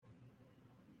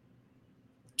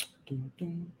Well,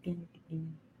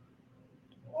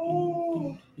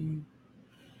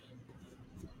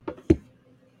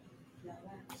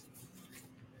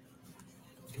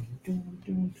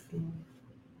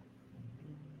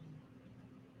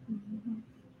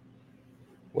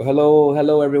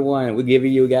 hello, everyone. We're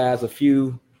giving you guys a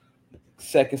few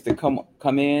seconds to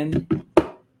come in.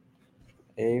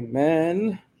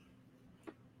 Amen.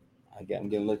 I'm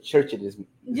getting a little churchy this.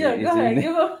 Yeah, go ahead.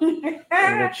 Give up. A little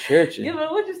churchy. Give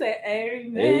up. What you say?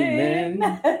 Amen.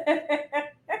 A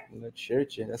little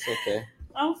churchy. That's okay.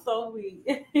 I'm so weak.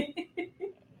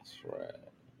 That's right.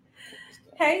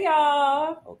 Hey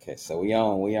y'all. Okay, so we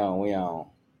on. We're on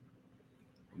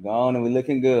and we're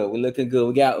looking good. We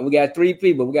got three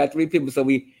people. So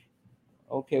we're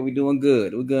doing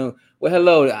good. We're good. Well,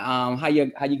 hello. How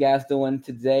you guys doing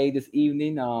today, this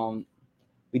evening?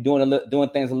 We're doing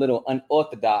things a little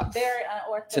unorthodox. Very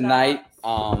unorthodox. Tonight.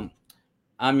 I'm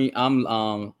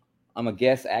a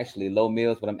guest actually, Low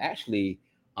Mills, but I'm actually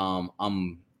I'm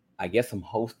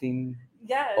hosting.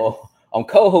 Yes. Oh, I'm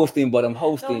co-hosting, but I'm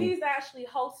hosting. No, he's actually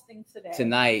hosting today.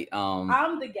 Tonight.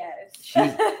 I'm the guest.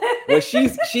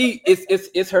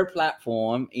 It's her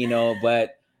platform,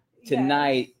 but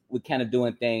tonight we're kind of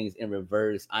doing things in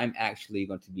reverse. I'm actually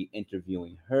going to be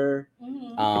interviewing her.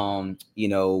 Mm-hmm.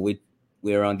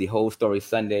 We're on the Whole Story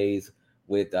Sundays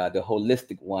with the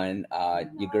holistic one,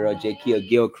 your girl J.K.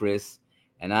 Gilchrist,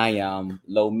 and I am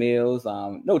Low Mills.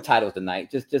 No titles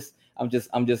tonight. I'm just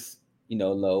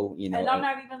Low. And I'm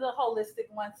not even the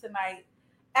holistic one tonight.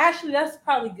 Actually, that's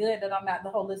probably good that I'm not the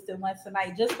holistic one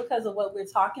tonight, just because of what we're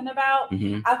talking about.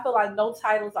 Mm-hmm. I feel like no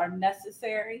titles are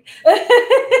necessary.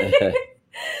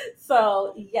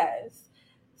 So yes.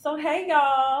 So hey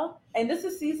y'all, and this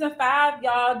is season 5,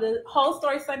 y'all. The Whole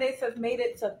Story Sundays has made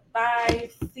it to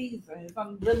 5 seasons.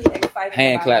 I'm really excited.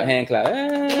 Hand clap.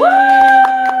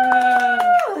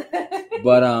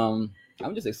 But I'm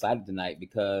just excited tonight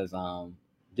because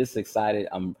just excited.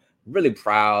 I'm really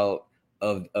proud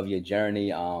of your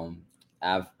journey.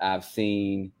 I've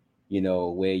seen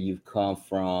where you've come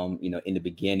from. In the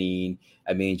beginning.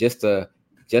 I mean, just a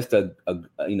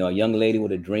young lady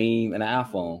with a dream and an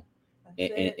iPhone.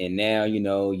 And now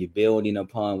you're building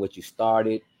upon what you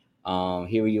started.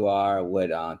 Here you are.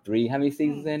 What 3? How many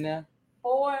seasons in now?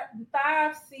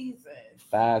 5 seasons.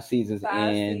 5 seasons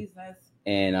in.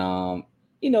 And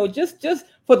just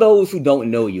for those who don't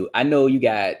know you, I know you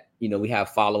got we have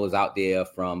followers out there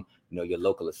from your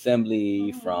local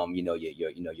assembly, mm-hmm. from your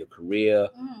career,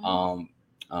 mm-hmm.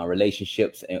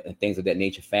 Relationships and things of that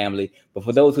nature, family. But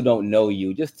for those who don't know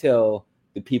you, just tell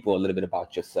the people a little bit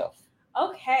about yourself.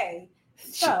 Okay.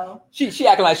 So she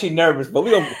acting like she's nervous, but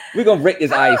we're gonna break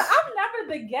this ice. I'm never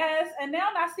the guest, and now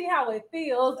I see how it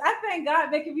feels. I thank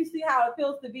God making me see how it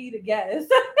feels to be the guest.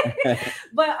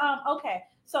 But okay.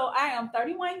 So I am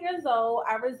 31 years old.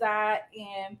 I reside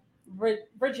in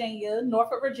Virginia,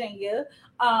 Norfolk, Virginia.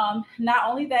 Not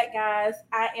only that, guys,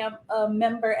 I am a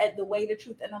member at the Way, the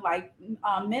Truth, and the Life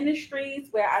Ministries,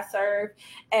 where I serve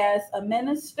as a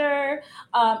minister.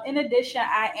 In addition,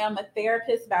 I am a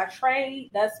therapist by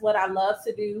trade. That's what I love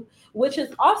to do, which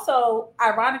is also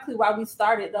ironically why we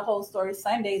started the Whole Story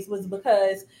Sundays, was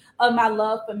because of my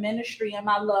love for ministry and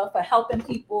my love for helping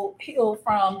people heal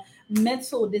from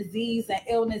mental disease and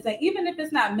illness. And even if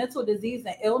it's not mental disease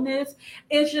and illness,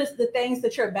 it's just the things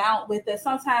that you're bound with, that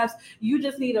sometimes you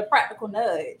just need a practical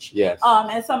nudge. Yes.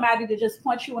 And somebody to just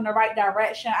point you in the right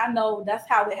direction. I know that's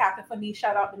how it happened for me.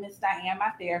 Shout out to Miss Diane, my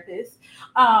therapist.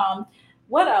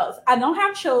 What else? I don't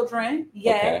have children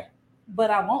yet, okay.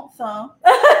 But I want some.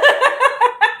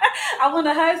 I want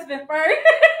a husband first.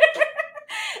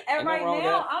 And right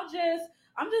now I'm just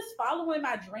following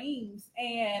my dreams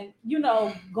and,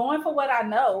 going for what I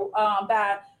know,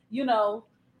 by,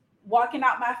 walking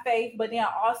out my faith, but then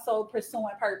also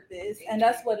pursuing purpose. And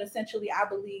that's what essentially I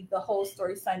believe the Whole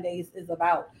Story Sundays is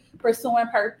about: pursuing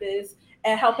purpose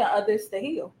and helping others to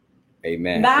heal.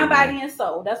 Amen. Mind, body, and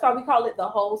soul. That's why we call it the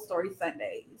Whole Story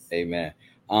Sundays. Amen.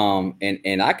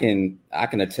 And I can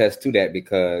attest to that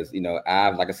because,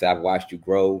 I've watched you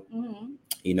grow. Mm-hmm.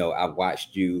 I've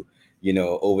watched you,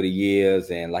 over the years.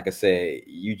 And like I said,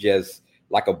 you just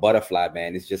like a butterfly,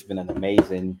 man. It's just been an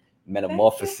amazing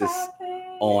metamorphosis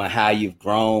on how you've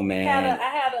grown, man. I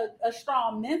had a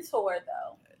strong mentor,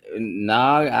 though.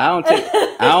 No, I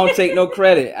don't take no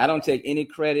credit. I don't take any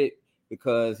credit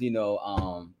because,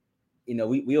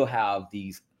 we'll have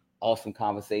these awesome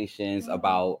conversations, mm-hmm.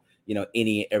 about,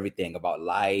 any and everything about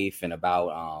life and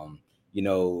about,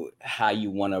 how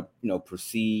you want to,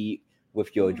 proceed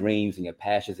with your dreams and your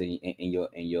passions and your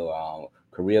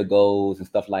career goals and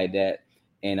stuff like that.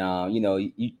 And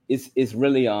it's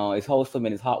really it's wholesome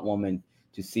and it's heartwarming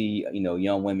to see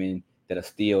young women that are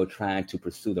still trying to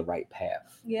pursue the right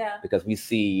path. Yeah. Because we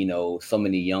see so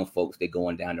many young folks that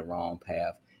going down the wrong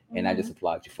path, and I just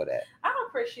applaud you for that. I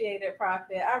appreciate it,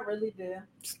 Prophet. I really do.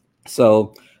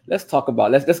 So let's talk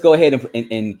about let's go ahead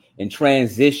and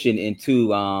transition into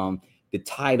the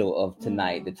title of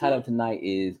tonight. The title of tonight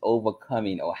is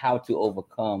Overcoming, or How to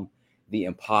Overcome the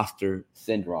Imposter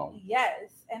Syndrome.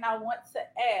 Yes, and I want to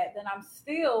add that I'm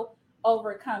still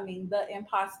overcoming the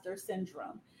imposter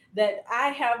syndrome. That I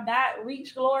have not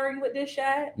reached glory with this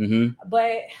yet,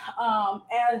 but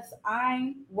as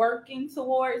I'm working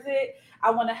towards it,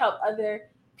 I want to help other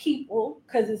people,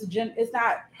 because it's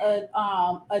not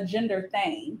a gender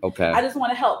thing. Okay. I just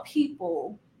want to help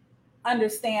people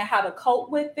understand how to cope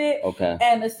with it, okay,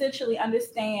 and essentially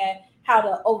understand how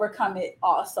to overcome it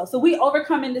also. So we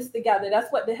overcoming this together. That's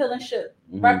what the healing ship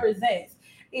represents,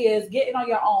 is getting on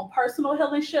your own personal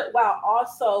healing ship while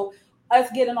also us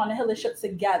getting on the healing ship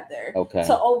together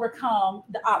to overcome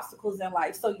the obstacles in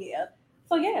life. So yeah.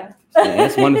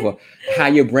 That's wonderful. How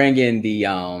you're bringing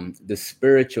the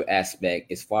spiritual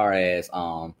aspect as far as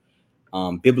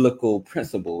biblical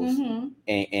principles,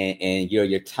 and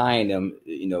you're tying them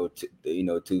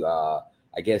to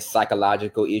I guess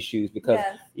psychological issues, because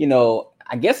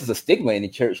I guess it's a stigma in the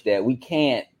church that we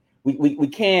can't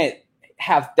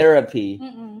have therapy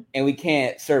and we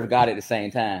can't serve God at the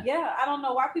same time. Yeah, I don't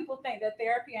know why people think that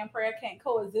therapy and prayer can't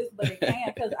coexist, but it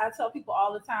can, because I tell people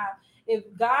all the time, if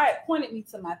God pointed me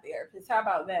to my therapist, how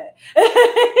about that?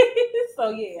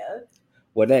 So yeah.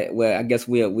 Well, I guess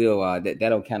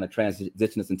that'll kind of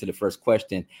transition us into the first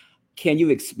question. Can you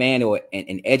expand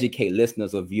and educate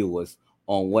listeners or viewers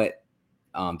on what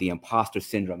the imposter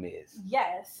syndrome is?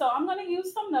 Yes. So I'm going to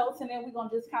use some notes, and then we're going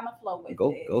to just kind of flow with it.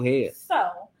 Go ahead.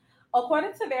 So,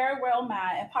 according to Very Well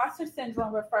Mind, imposter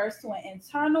syndrome refers to an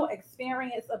internal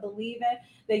experience of believing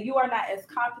that you are not as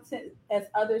competent as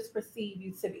others perceive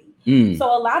you to be. So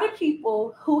a lot of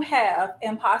people who have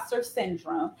imposter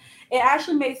syndrome, it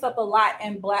actually makes up a lot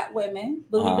in Black women,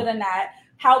 believe it or not.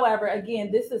 However, again,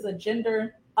 this is a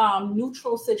gender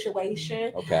neutral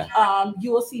situation. Okay.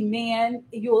 You will see men,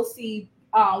 you will see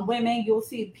women, you'll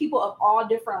see people of all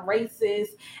different races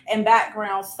and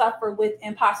backgrounds suffer with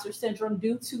imposter syndrome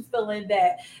due to feeling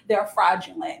that they're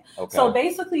fraudulent. Okay. So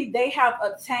basically, they have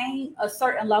obtained a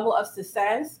certain level of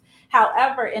success.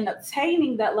 However, in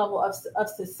obtaining that level of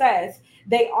success,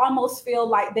 they almost feel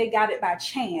like they got it by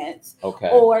chance,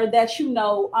 or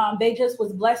that they just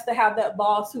was blessed to have that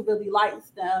boss who really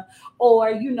likes them, or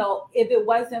if it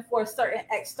wasn't for certain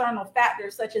external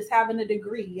factors such as having a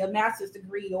degree, a master's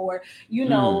degree, or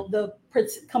the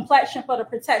complexion for the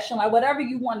protection, like whatever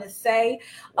you want to say,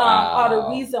 are the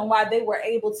reason why they were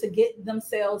able to get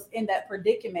themselves in that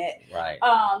predicament. Right.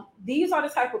 These are the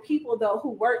type of people though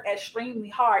who work extremely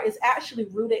hard. It's actually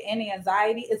rooted in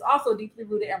anxiety. It's also deeply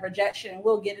rooted in rejection. And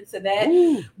we'll get into that.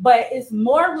 Ooh. But it's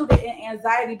more rooted in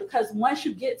anxiety, because once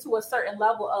you get to a certain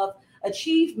level of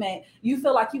achievement, you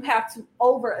feel like you have to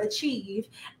overachieve.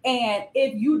 And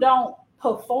if you don't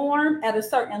perform at a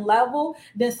certain level,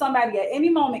 then somebody at any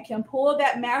moment can pull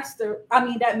that mask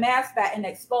back and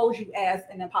expose you as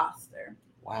an imposter.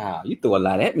 Wow, you threw a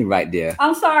lot at me right there.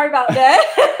 I'm sorry about that.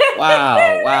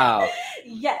 Wow.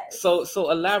 Yes.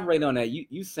 So elaborate on that.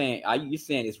 You saying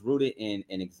it's rooted in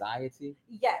anxiety?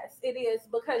 Yes, it is,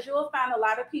 because you'll find a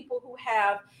lot of people who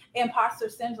have imposter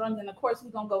syndrome, and of course we're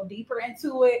gonna go deeper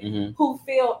into it, who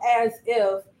feel as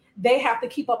if they have to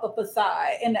keep up a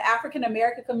facade. In the African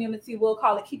American community, we'll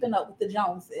call it keeping up with the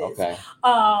Joneses. Okay.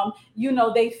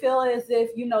 They feel as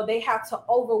if, they have to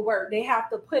overwork. They have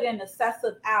to put in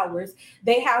excessive hours.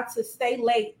 They have to stay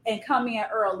late and come in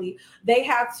early. They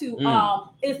have to,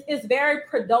 it's very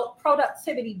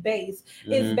productivity based.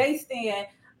 It's based in,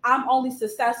 I'm only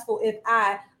successful if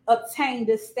I obtain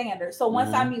this standard. So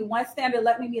once I meet one standard,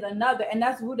 let me meet another. And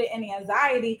that's rooted in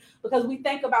anxiety, because we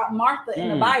think about Martha in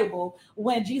the Bible,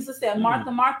 when Jesus said,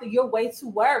 Martha, Martha, you're way too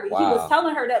worried. Wow. He was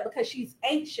telling her that because she's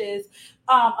anxious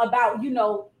about,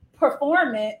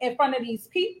 performing in front of these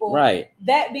people. Right.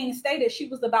 That being stated, she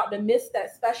was about to miss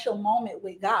that special moment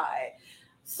with God.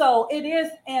 So it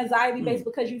is anxiety based,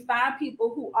 because you find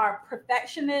people who are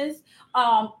perfectionists,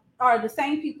 are the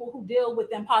same people who deal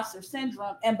with imposter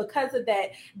syndrome, and because of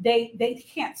that, they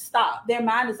can't stop. Their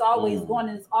mind is always going,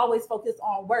 and is always focused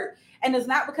on work. And it's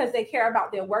not because they care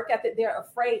about their work ethic; they're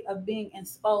afraid of being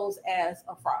exposed as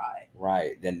a fraud.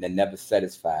 Right. Then they're never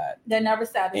satisfied. They're never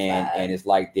satisfied, and it's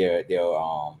like they're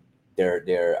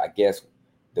I guess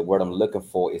the word I'm looking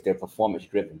for is they're performance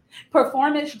driven.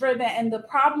 Performance driven. And the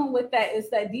problem with that is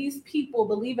that these people,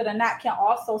 believe it or not, can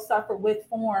also suffer with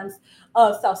forms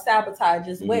of self-sabotage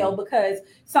as well, because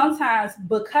sometimes,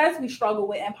 because we struggle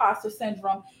with imposter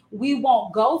syndrome, we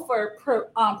won't go for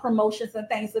promotions and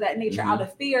things of that nature out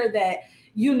of fear that,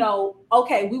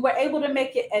 okay, we were able to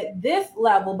make it at this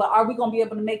level, but are we going to be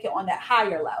able to make it on that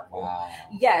higher level? Wow.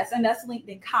 Yes, and that's linked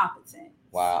incompetence.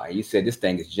 Wow. And you said this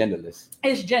thing is genderless.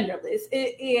 It's genderless.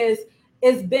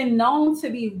 It's been known to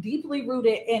be deeply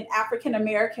rooted in African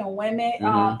American women.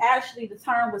 Actually, the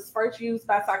term was first used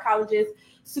by psychologists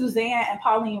Suzanne and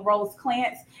Pauline Rose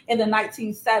Clance in the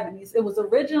 1970s. It was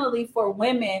originally for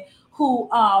women who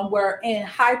were in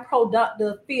high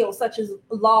productive fields such as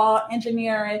law,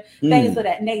 engineering, things of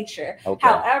that nature. Okay.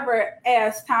 However,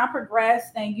 as time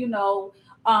progressed and,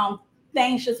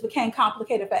 things just became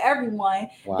complicated for everyone,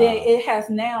 then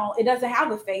it doesn't have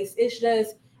a face. It's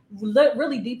just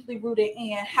really deeply rooted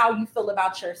in how you feel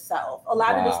about yourself. A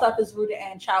lot of the stuff is rooted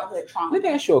in childhood trauma. Let me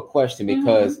ask you a question,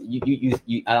 because you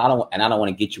I don't want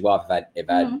to get you off if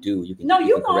I do. You can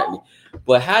correct me.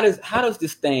 But how does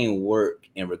this thing work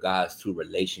in regards to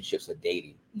relationships or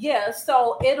dating? Yeah,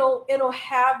 so it'll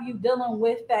have you dealing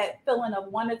with that feeling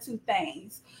of one or two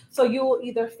things. So you'll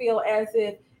either feel as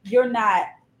if you're not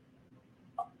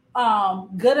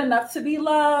good enough to be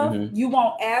loved. You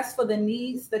won't ask for the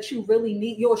needs that you really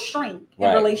need. You'll shrink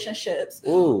in relationships.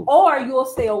 Or you'll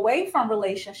stay away from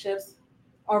relationships.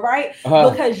 All right.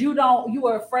 Because you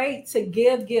are afraid to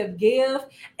give,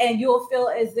 and you'll feel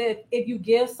as if you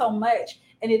give so much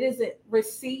and it isn't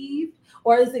received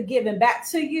or isn't given back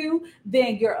to you,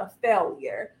 then you're a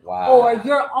failure. Or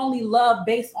you're only loved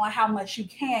based on how much you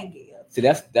can give. See,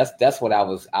 that's what I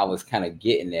was kind of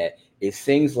getting at. It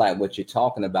seems like what you're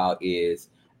talking about is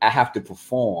I have to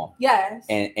perform. Yes.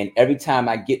 And every time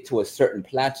I get to a certain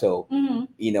plateau,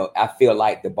 I feel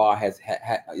like the bar is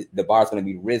going to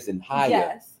be risen higher.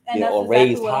 Yes. And that's or exactly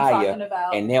raised what higher. I'm talking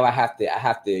about. And now I have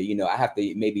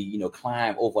to maybe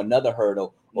climb over another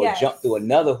hurdle or jump through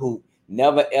another hoop,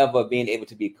 never ever being able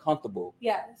to be comfortable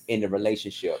in the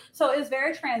relationship. So it's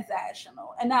very transactional.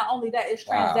 And not only that, it's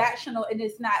transactional and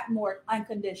it's not more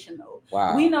unconditional.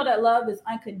 We know that love is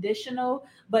unconditional,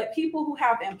 but people who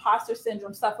have imposter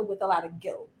syndrome suffer with a lot of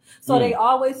guilt. So they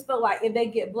always feel like if they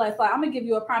get blessed, like I'm gonna give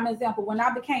you a prime example. When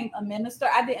I became a minister,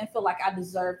 I didn't feel like I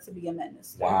deserved to be a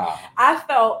minister. I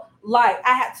felt like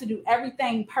I had to do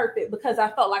everything perfect because I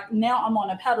felt like now I'm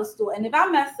on a pedestal. And if I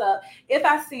mess up, if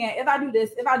I sin, if I do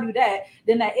this, if I do that,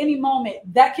 then at any moment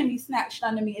that can be snatched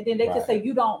under me. And then they can say,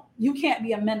 you can't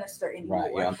be a minister anymore.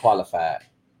 Right. You're unqualified.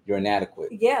 You're inadequate.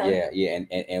 Yeah.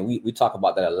 And we talk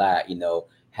about that a lot,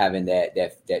 having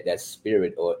that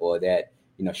spirit or that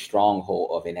stronghold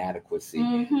of inadequacy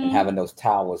and having those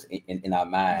towers in our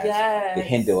minds to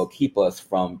hinder or keep us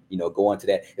from going to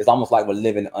that. It's almost like we're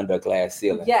living under a glass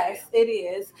ceiling. Yes, it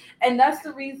is. And that's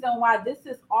the reason why this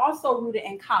is also rooted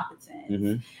in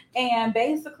competence. And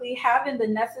basically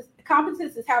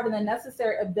competence is having the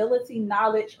necessary ability,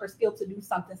 knowledge, or skill to do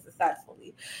something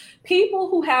successfully.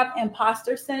 People who have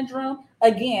imposter syndrome,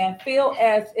 again, feel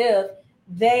as if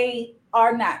they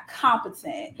are not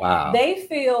competent. They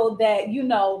feel that,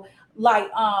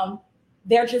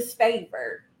 they're just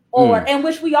favored. Or in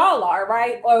which we all are,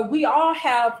 right? Or we all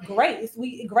have grace.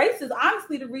 Grace is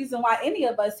honestly the reason why any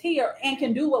of us here and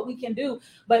can do what we can do.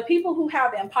 But people who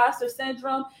have imposter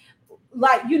syndrome,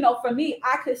 for me,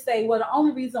 I could say, well, the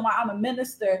only reason why I'm a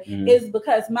minister is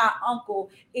because my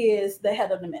uncle is the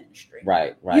head of the ministry.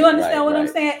 Right. You understand what I'm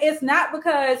saying? It's not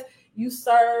because you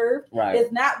serve.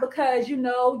 It's not because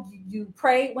you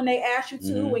prayed when they asked you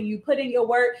to, when you put in your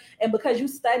work, and because you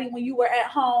studied when you were at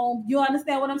home. You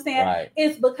understand what I'm saying?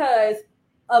 It's because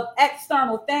of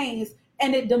external things,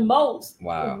 and it demotes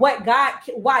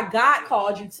why God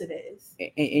called you to this.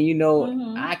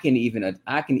 And I can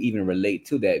even relate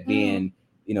to that, being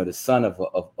the son of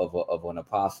an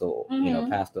apostle,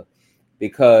 pastor,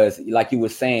 because like you were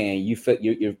saying, you feel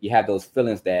you have those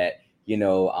feelings that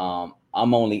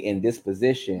I'm only in this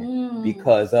position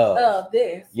because of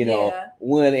this.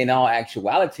 When in all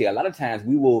actuality, a lot of times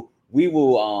we will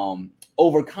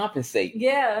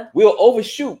overcompensate. We'll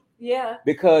overshoot.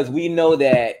 Because we know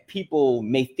that people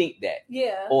may think that.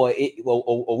 Or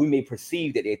we may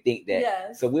perceive that they think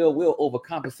that. So we'll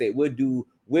overcompensate.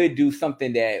 We'll do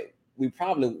something that we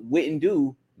probably wouldn't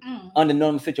do under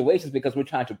normal situations because we're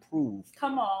trying to prove.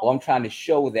 Or I'm trying to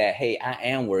show that, hey, I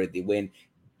am worthy, when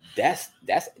that's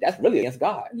really against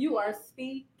God. You are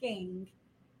speaking.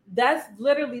 That's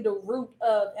literally the root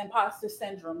of imposter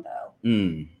syndrome, though.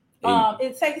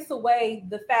 It takes away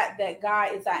the fact that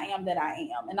God is I am that I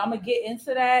am. And I'm going to get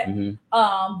into that.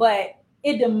 But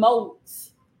it demotes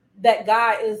that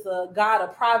God is a God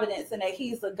of providence and that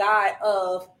he's a God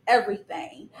of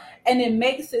everything. And it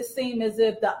makes it seem as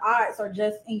if the odds are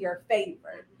just in your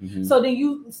favor. So then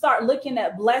you start looking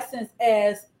at blessings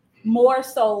as more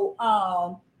so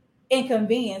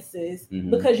inconveniences,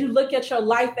 because you look at your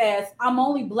life as I'm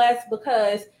only blessed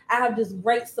because I have this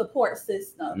great support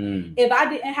system. If I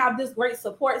didn't have this great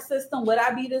support system, would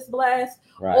I be this blessed?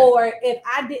 Or if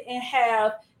I didn't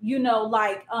have,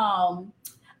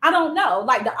 I don't know,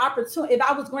 like the opportunity, if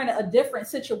I was granted a different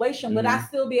situation, would I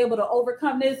still be able to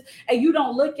overcome this? And you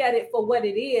don't look at it for what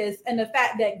it is, and the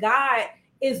fact that God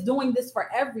is doing this for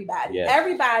everybody.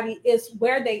 Everybody is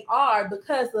where they are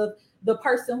because of the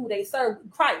person who they serve,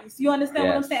 Christ. You understand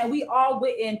what I'm saying? We all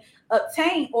wouldn't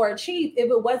obtain or achieve if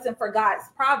it wasn't for God's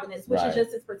providence, which is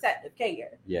just his protective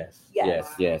care. Yes.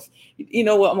 You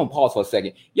know what? I'm gonna pause for a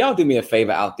second. Y'all do me a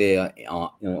favor out there.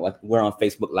 Like we're on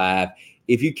Facebook Live.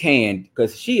 If you can,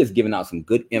 because she is giving out some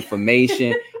good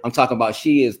information. I'm talking about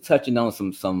she is touching on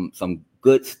some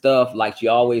good stuff like she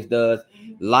always does.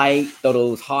 Like, throw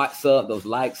those hearts up, those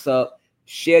likes up.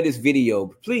 Share this video.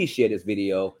 Please share this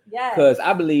video. Because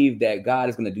I believe that God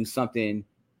is going to do something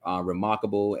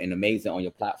remarkable and amazing on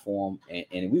your platform,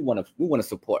 and we want to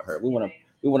support her. We want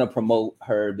to promote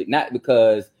her, but not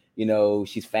because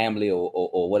she's family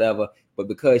or whatever, but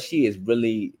because she is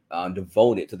really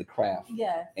devoted to the craft.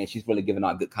 And she's really giving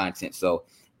out good content. So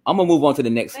I'm gonna move on to the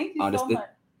next. Thank you so much.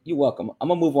 You're welcome. I'm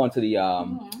gonna move on to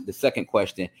the second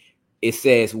question. It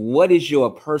says, "What is your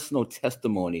personal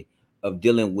testimony of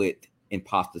dealing with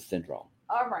imposter syndrome?"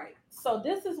 All right. So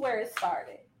this is where it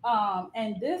started.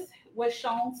 And this was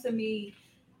shown to me.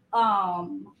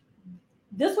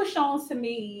 This was shown to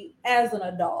me as an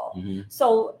adult.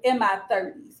 So in my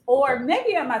 30s, or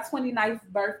maybe at my 29th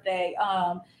birthday.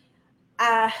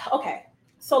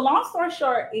 So long story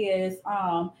short is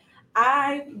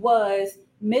I was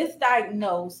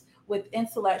misdiagnosed with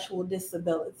intellectual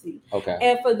disability.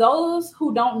 And for those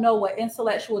who don't know what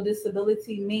intellectual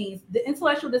disability means, the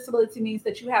intellectual disability means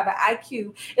that you have an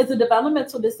IQ. It's a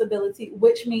developmental disability,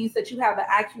 which means that you have an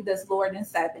IQ that's lower than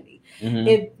 70.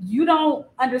 If you don't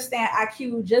understand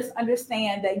IQ, just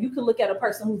understand that you can look at a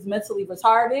person who's mentally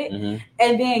retarded,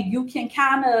 and then you can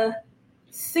kind of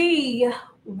see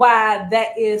why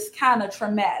that is kind of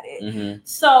traumatic.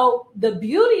 So the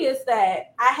beauty is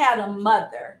that I had a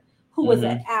mother who was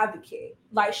an advocate.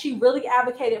 Like, she really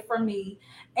advocated for me.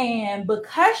 And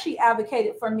because she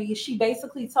advocated for me, she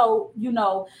basically told,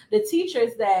 the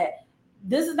teachers that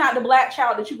this is not the black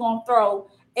child that you're going to throw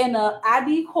in an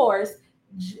IB course.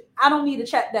 I don't need to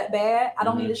check that bad. I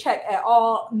don't need to check at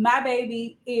all. My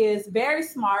baby is very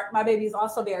smart. My baby is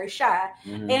also very shy,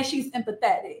 and she's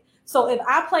empathetic. So if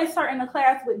I place her in a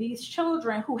class with these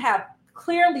children who have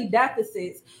clearly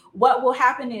deficits, what will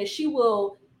happen is she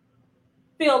will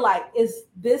feel like, is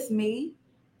this me?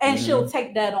 And she'll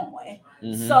take that on.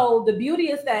 So the beauty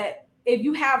is that if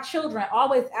you have children,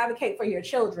 always advocate for your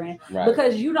children,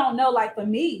 because you don't know, like for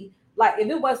me, like if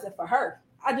it wasn't for her,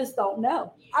 I just don't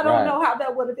know. I don't know how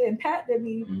that would have impacted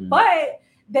me, but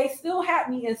they still had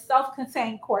me in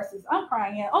self-contained courses. I'm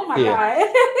crying. Oh my God.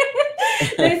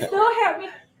 They still had me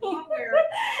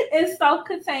in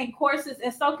self-contained courses,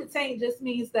 and self-contained just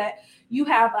means that you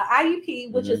have an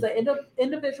IEP, which is an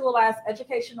individualized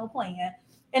educational plan.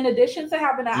 In addition to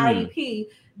having an IEP,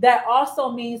 that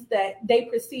also means that they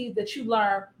perceive that you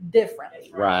learn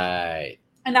differently.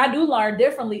 And I do learn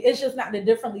differently. It's just not the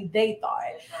differently they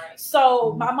thought.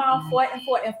 So my mom fought,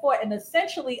 and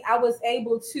essentially I was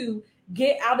able to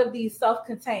get out of these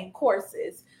self-contained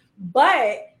courses.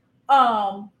 But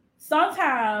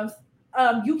sometimes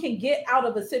you can get out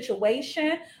of a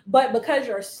situation, but because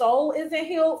your soul isn't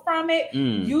healed from it,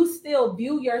 you still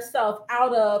view yourself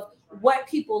out of what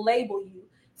people label you.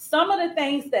 Some of the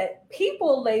things that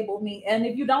people label me, and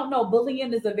if you don't know,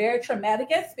 bullying is a very traumatic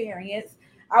experience.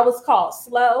 I was called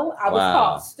slow. I was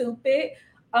called stupid.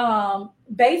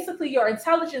 Basically, your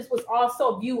intelligence was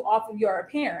also viewed off of your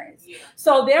appearance.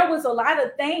 So there was a lot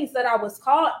of things that I was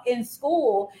called in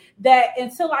school that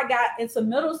until I got into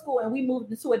middle school and we moved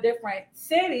into a different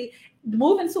city,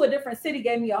 moving to a different city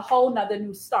gave me a whole nother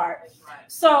new start.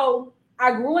 So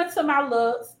I grew into my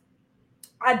looks.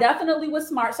 I definitely was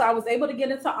smart. So I was able to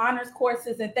get into honors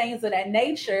courses and things of that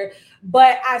nature,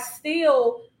 but I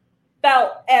still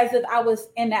felt as if I was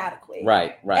inadequate.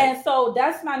 Right. And so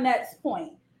that's my next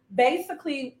point.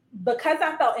 Basically, because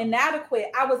I felt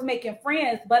inadequate, I was making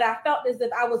friends, but I felt as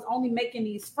if I was only making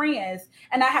these friends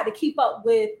and I had to keep up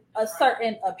with a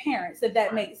certain appearance, if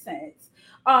that makes sense.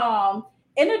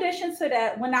 In addition to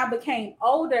that, when I became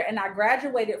older and I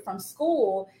graduated from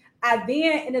school, I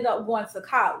then ended up going to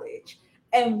college.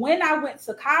 And when I went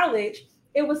to college,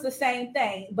 it was the same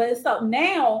thing. But so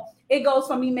now it goes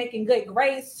from me making good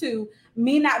grades to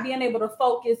me not being able to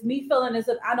focus, me feeling as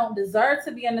if I don't deserve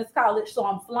to be in this college. So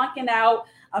I'm flunking out,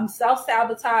 I'm self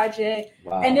sabotaging.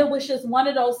 Wow. And it was just one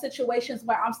of those situations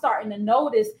where I'm starting to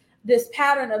notice this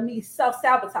pattern of me self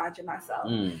sabotaging myself.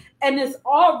 And it's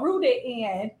all rooted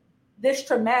in this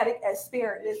traumatic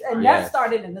experience, and that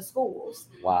started in the schools.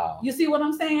 Wow. You see what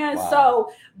I'm saying? Wow.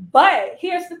 So, but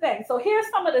here's the thing. So here's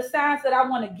some of the signs that I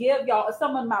want to give y'all,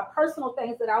 some of my personal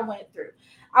things that I went through.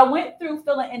 I went through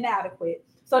feeling inadequate.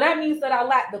 So that means that I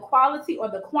lack the quality or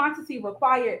the quantity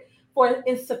required for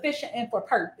insufficient and for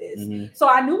purpose. So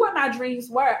I knew what my dreams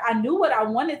were. I knew what I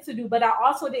wanted to do, but I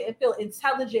also didn't feel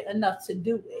intelligent enough to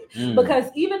do it.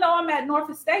 Because even though I'm at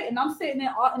Norfolk State and I'm sitting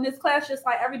in this class just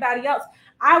like everybody else,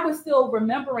 I was still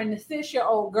remembering the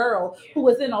 6-year-old girl who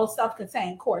was in those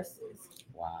self-contained courses.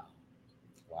 Wow.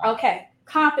 Okay.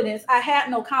 Confidence. I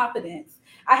had no confidence.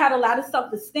 I had a lot of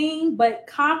self-esteem, but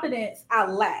confidence I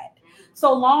lacked.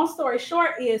 So long story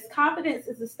short is confidence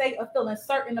is a state of feeling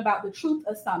certain about the truth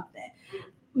of something.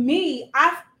 Me,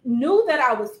 I knew that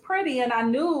I was pretty and I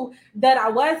knew that I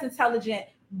was intelligent,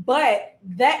 but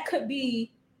that could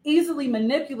be easily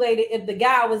manipulated if the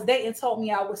guy I was dating told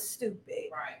me I was stupid.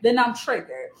 Then I'm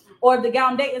triggered. Or if the guy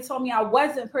I'm dating told me I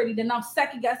wasn't pretty, then I'm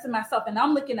second guessing myself and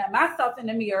I'm looking at myself in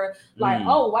the mirror like,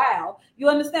 oh, wow. You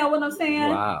understand what I'm saying?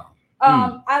 Wow.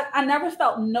 I never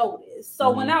felt noticed.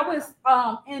 So when I was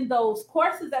in those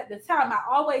courses at the time, I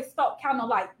always felt kind of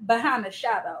like behind the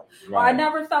shadow. Or I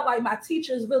never felt like my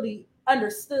teachers really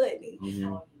understood me.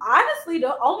 Honestly,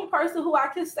 the only person who I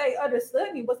could say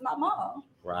understood me was my mom.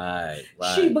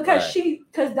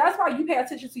 Because that's why you pay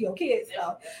attention to your kids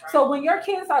though. So when your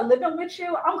kids are living with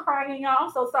you, I'm crying, y'all.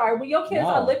 I'm so sorry. When your kids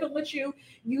are living with you,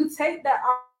 you take that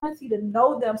opportunity to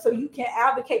know them so you can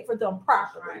advocate for them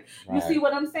properly. You see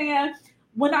what I'm saying?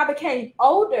 When I became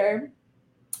older,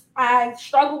 I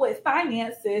struggled with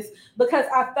finances because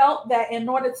I felt that in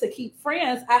order to keep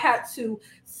friends, I had to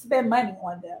spend money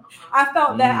on them. I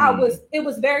felt that it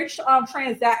was very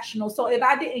transactional. So if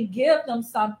I didn't give them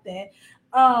something,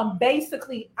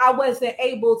 basically I wasn't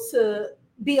able to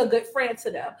be a good friend to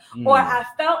them. Or I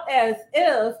felt as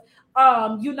if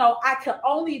I could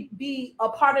only be a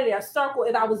part of their circle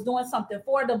if I was doing something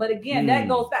for them. But again, that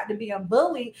goes back to being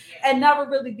bullied and never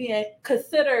really being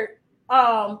considered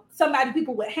somebody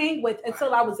people would hang with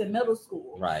until I was in middle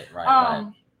school. Right.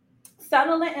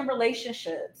 Settling in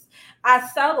relationships. I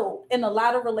settled in a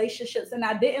lot of relationships and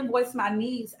I didn't voice my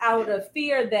needs out of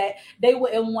fear that they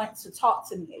wouldn't want to talk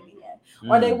to me again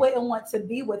or they wouldn't want to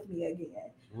be with me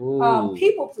again.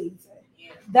 People pleasing.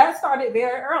 That started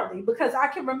very early because I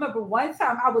can remember one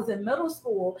time I was in middle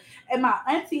school and my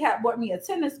auntie had bought me a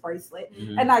tennis bracelet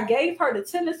and I gave her the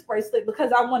tennis bracelet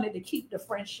because I wanted to keep the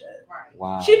friendship.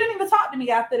 Wow. She didn't even talk to me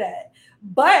after that.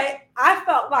 But I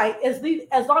felt like as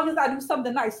long as I do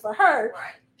something nice for her,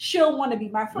 she'll want to be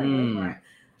my friend.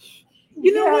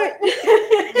 You know what?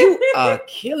 You are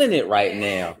killing it right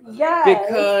now.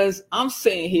 Because I'm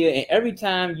sitting here and every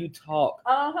time you talk,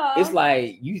 it's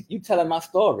like you telling my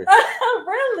story.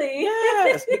 Really?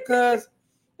 Yes, because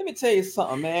let me tell you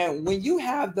something, man. When you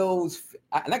have those,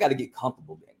 and I got to get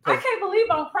comfortable, man. I can't believe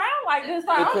I'm crying like this.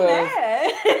 Like, I'm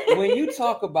mad. When you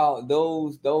talk about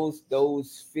those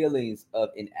feelings of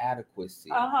inadequacy,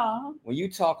 when you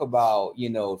talk about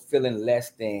feeling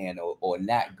less than or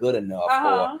not good enough,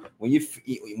 or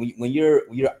when you're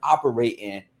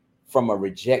operating from a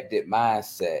rejected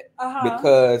mindset,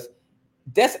 because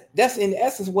that's in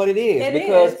essence what it is.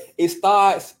 Because it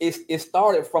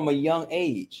started from a young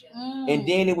age, and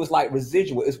then it was like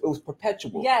residual. It was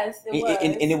perpetual. Yes, it was.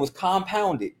 And it was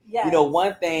compounded. Yes.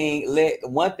 One thing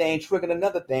triggered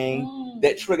another thing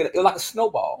that triggered it, like a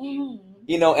snowball.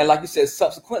 And like you said,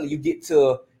 subsequently you get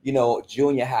to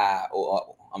junior high,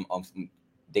 or I'm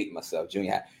dating myself,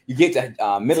 junior high. You get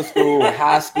to middle school and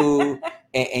high school,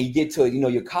 and you get to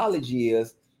your college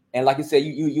years. And like you said,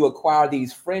 you acquire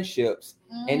these friendships,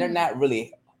 and they're not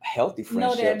really healthy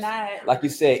friendships. No, they're not. Like you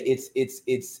said,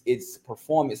 it's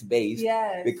performance based.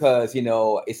 Yes. Because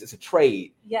it's a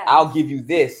trade. Yes. I'll give you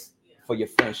this for your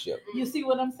friendship. You see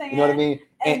what I'm saying? You know what I mean?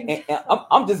 And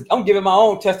I'm giving my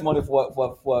own testimony for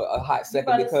a hot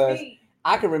second, because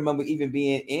I can remember even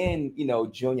being in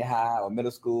junior high or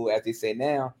middle school, as they say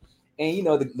now. And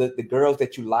the girls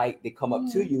that you like, they come up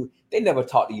to you. They never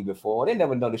talked to you before. They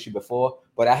never noticed you before.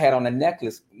 But I had on a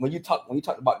necklace. When you talked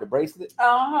about the bracelet,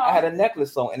 I had a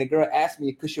necklace on, and the girl asked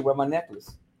me, could she wear my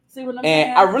necklace? See what I'm saying?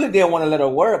 And I really didn't want to let her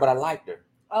wear it, but I liked her.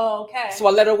 Oh, okay. So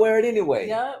I let her wear it anyway.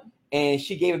 Yep. And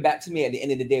she gave it back to me at the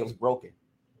end of the day. It was broken.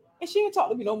 And she didn't talk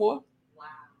to me no more.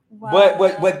 Wow.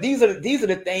 But these are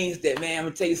the things that, man, I'm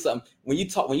gonna tell you something. When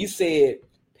you said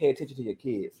pay attention to your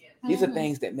kids, these are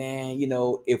things that, man, you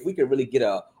know, if we could really get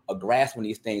a grasp on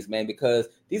these things, man, because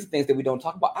these are things that we don't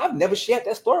talk about. I've never shared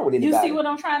that story with anybody. You see what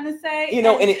I'm trying to say? You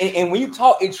know, and when you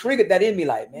talk, it triggered that in me,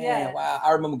 like, man, Yes. wow,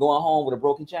 I remember going home with a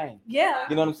broken chain. Yeah.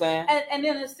 You know what I'm saying? And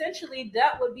then essentially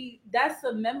that's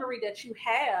a memory that you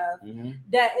have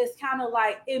that is kind of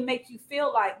like, it makes you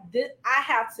feel like this, I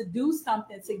have to do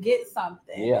something to get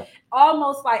something. Yeah.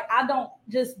 Almost like I don't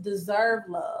just deserve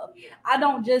love. I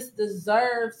don't just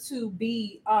deserve to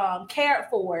be cared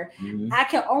for. I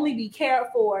can only be cared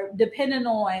for depending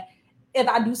on if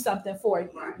I do something for you.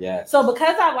 Yeah. So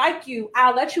because I like you,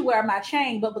 I'll let you wear my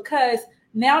chain. But because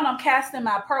now I'm casting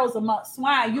my pearls amongst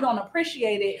swine, you don't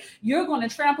appreciate it. You're going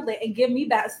to trample it and give me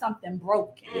back something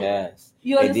broken. Yes.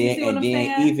 You understand what I'm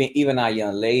saying? Even our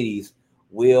young ladies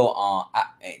will,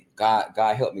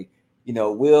 God help me, you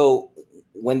know,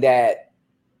 when that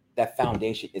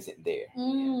foundation isn't there,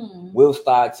 we'll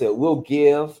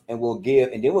give, and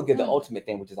then we'll give the ultimate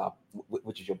thing, which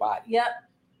is your body. Yep.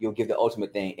 You'll give the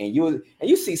ultimate thing, and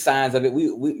you see signs of it.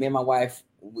 We me and my wife,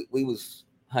 we was,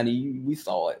 honey, we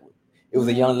saw it. It was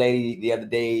a young lady the other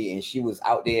day, and she was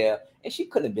out there, and she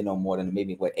couldn't have been no more than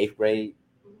maybe 8th grade,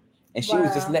 and she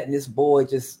was just letting this boy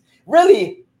just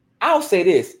really. I'll say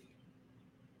this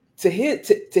to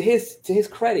his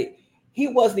credit, he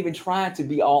wasn't even trying to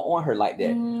be all on her like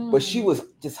that, but she was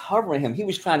just hovering him. He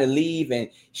was trying to leave, and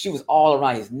she was all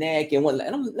around his neck and whatnot.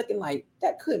 And I'm looking like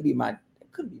that couldn't be my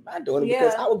daughter,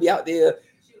 because I would be out there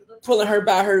pulling her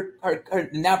by her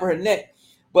nape of her neck.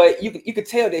 But you could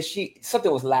tell that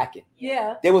something was lacking.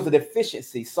 Yeah, there was a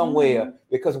deficiency somewhere,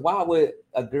 because why would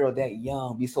a girl that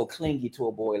young be so clingy to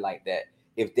a boy like that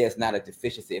if there's not a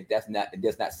deficiency, if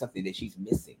there's not something that she's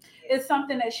missing? It's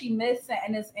something that she's missing,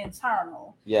 and it's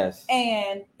internal. Yes.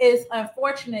 And it's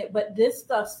unfortunate, but this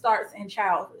stuff starts in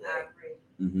childhood. I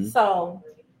agree. So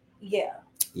yeah.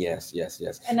 Yes.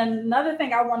 And another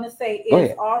thing I want to say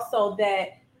is also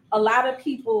that a lot of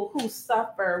people who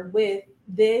suffer with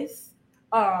this,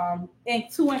 and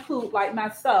to include like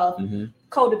myself,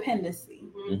 codependency.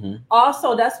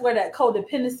 Also, that's where that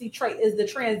codependency trait is, the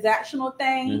transactional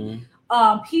thing.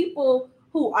 People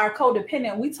who are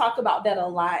codependent, we talk about that a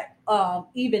lot,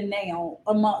 even now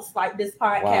amongst like this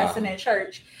podcast and at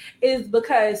church, is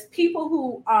because people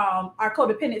who are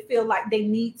codependent feel like they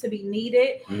need to be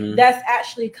needed. That's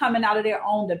actually coming out of their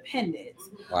own dependence,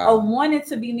 or wanting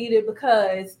to be needed,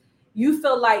 because you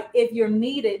feel like if you're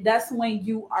needed, that's when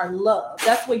you are loved.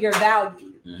 That's when you're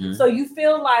valued. So you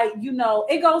feel like, you know,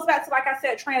 it goes back to, like I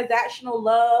said, transactional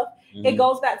love. It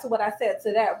goes back to what I said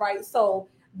to that, right? So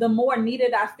the more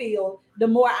needed I feel, the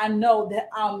more I know that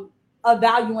I'm a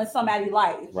value in somebody's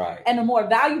life. Right. And the more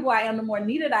valuable I am, the more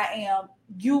needed I am,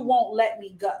 you won't let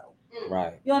me go.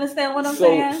 Right. You understand what I'm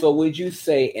saying? So would you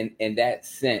say in that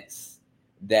sense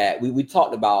that we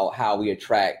talked about how we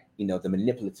attract, you know, the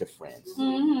manipulative friends.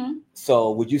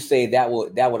 So would you say that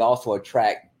would also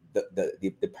attract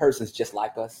the persons just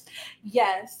like us?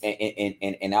 Yes.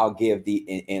 And I'll give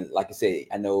and like I said,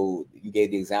 I know you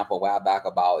gave the example a while back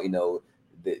about, you know,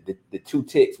 the 2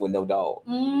 ticks with no dog.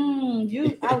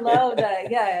 I love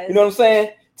that. Yes. You know what I'm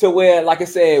saying? To where, like I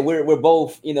said, we're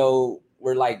both, you know,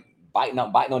 we're like biting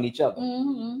on each other.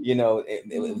 You know,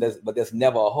 but there's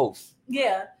never a host.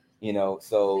 Yeah. You know,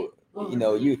 so you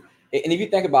know, and if you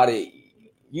think about it,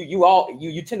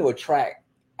 you tend to attract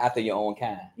after your own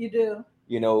kind. You do.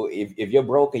 You know, if you're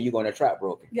broken, you're going to attract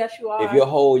broken. Yes, you are. If you're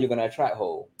whole, you're going to attract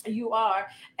whole. You are.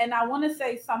 And I want to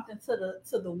say something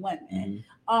to the women.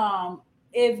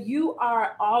 If you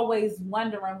are always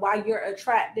wondering why you're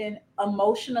attracting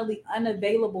emotionally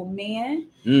unavailable men,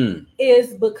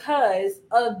 is because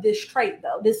of this trait,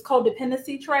 though, this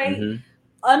codependency trait.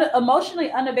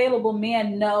 Emotionally unavailable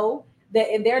men know that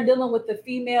if they're dealing with a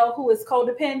female who is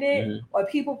codependent or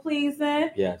people pleasing,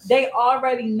 they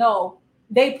already know.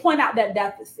 They point out that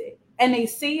deficit, and they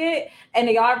see it, and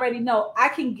they already know, I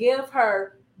can give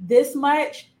her this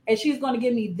much, and she's going to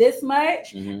give me this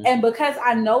much. And because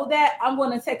I know that, I'm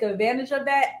going to take advantage of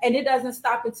that. And it doesn't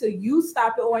stop until you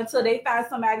stop it, or until they find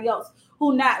somebody else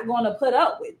who's not going to put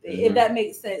up with it, if that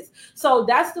makes sense. So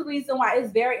that's the reason why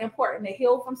it's very important to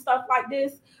heal from stuff like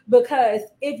this, because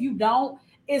if you don't,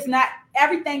 it's not,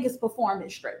 everything is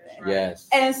performance driven. Yes.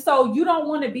 And so you don't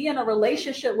want to be in a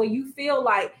relationship where you feel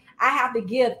like I have to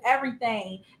give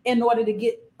everything in order to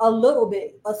get a little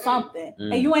bit of something,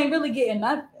 and you ain't really getting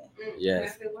nothing.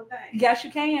 Yes. Yes,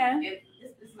 you can.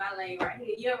 This is my lane right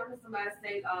here. You ever heard somebody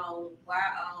say, why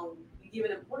you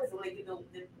giving them, what is it, like,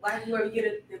 why you ever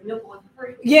get the milk for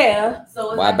free? Yeah.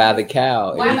 So why buy the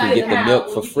cow if you can get the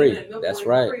milk for free? That's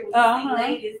right.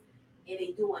 Ladies, and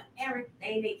they doing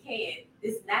everything they can.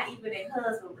 It's not even their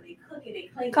husband, but they cooking, they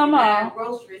cleaning, Come on,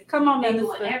 groceries. Come on, they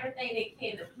Minister. doing everything they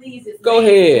can to please his Go man.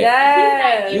 ahead.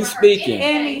 Yes. You speaking.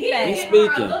 Anything. You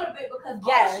speaking. A little bit because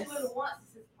Yes. all she really wants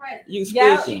is his presence. You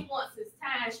speaking. She wants his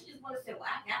time. She just wants to say, well,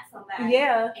 I got somebody.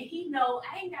 Yeah. And he know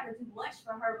I ain't got to do much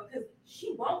for her because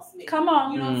she wants me. Come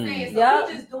on. You know what I'm saying? So Yep.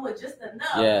 we just doing just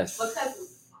enough. Yes.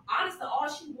 Because honestly, all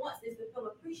she wants is to feel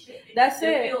appreciated. That's to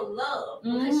it. feel loved.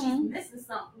 Because she's missing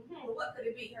something. What could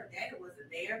it be? Her daddy wasn't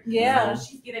there. Yeah. So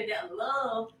she's getting that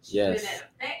love. She's Yes. getting that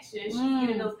affection. She's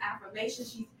getting those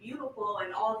affirmations. She's beautiful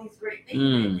and all these great things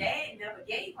that dad never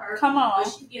gave her. Come on.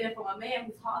 But she's getting from a man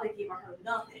who's hardly giving her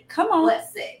nothing. Come on. But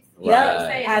sex. Right. You know what I'm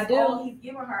saying? I That's do. all he's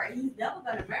giving her. And he's never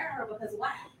going to marry her because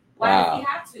why? Why does he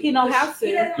have to? He don't have to.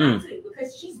 He doesn't have to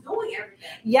because she's doing everything.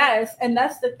 Yes, and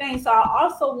that's the thing. So I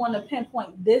also want to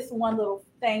pinpoint this one little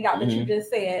thing out that you just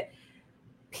said.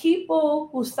 People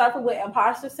who suffer with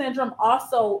imposter syndrome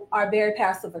also are very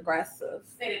passive aggressive.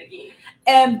 Say it again.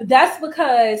 And that's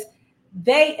because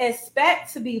they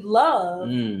expect to be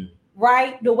loved,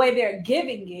 right? The way they're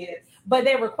giving it, but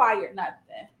they require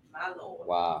nothing. My Lord.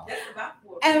 Wow. That's about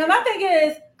and my thing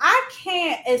is, I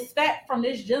can't expect from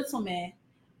this gentleman,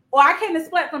 or I can't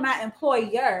expect from my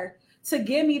employer to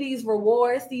give me these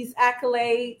rewards, these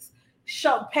accolades,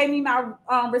 pay me my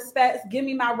respects, give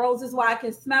me my roses while I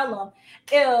can smell them,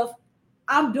 if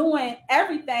I'm doing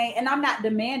everything and I'm not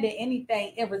demanding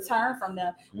anything in return from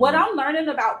them. What I'm learning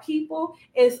about people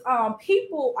is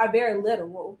people are very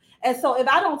literal. And so if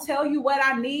I don't tell you what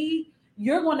I need,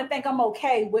 you're going to think I'm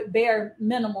okay with bare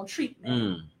minimal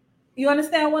treatment. You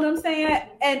understand what I'm saying?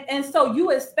 And so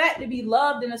you expect to be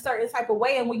loved in a certain type of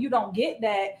way. And when you don't get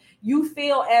that, you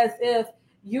feel as if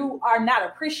you are not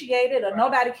appreciated or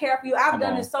nobody cares for you. I've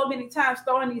done this so many times,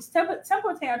 throwing these temper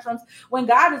tantrums when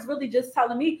God is really just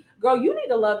telling me, girl, you need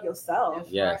to love yourself.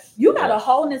 Yes. You got a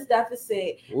wholeness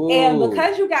deficit. And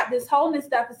because you got this wholeness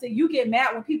deficit, you get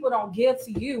mad when people don't give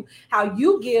to you how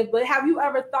you give. But have you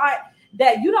ever thought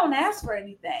that you don't ask for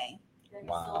anything? That is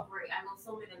so great. I know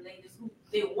so many ladies who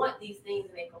they want these things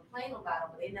and they complain about them,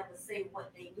 but they never say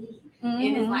what they need.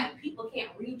 And it's like people can't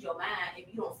read your mind if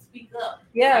you don't speak up.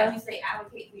 Yeah. Like you say,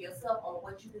 advocate for yourself on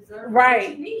what you deserve, right?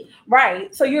 What you need.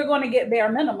 Right. So you're going to get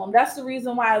bare minimum. That's the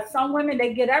reason why some women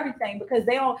they get everything because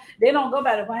they don't go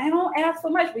about it. But I don't ask for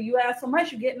much, but you ask for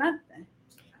much, you get nothing.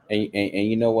 And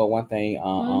you know what? One thing,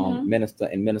 minister.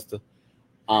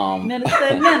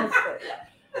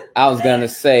 I was gonna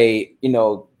say,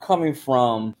 coming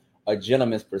from a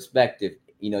gentleman's perspective,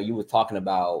 you were talking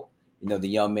about, the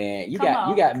young man. You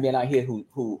got men out here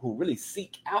who really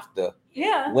seek after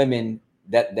women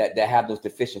that have those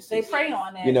deficiencies. They prey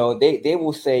on that. They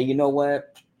will say, you know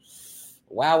what?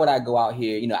 Why would I go out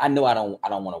here? I know I don't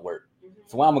want to work.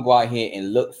 So why I'm gonna go out here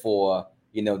and look for,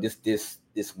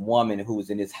 this woman who's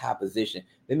in this high position.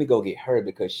 Let me go get her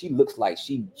because she looks like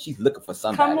she's looking for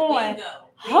somebody. Come on.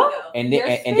 And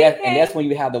that's when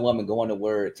you have the woman going to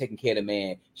work, taking care of the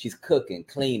man. She's cooking,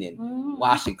 cleaning,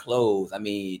 washing clothes. I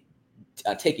mean,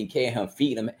 taking care of him,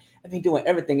 feeding him. I mean, doing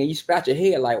everything. And you scratch your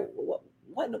head like, what?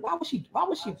 Why would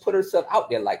she put herself out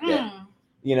there like that?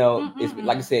 It's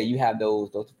like I said, you have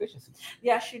those deficiencies.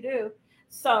 Yes, you do.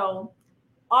 So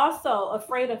also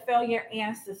afraid of failure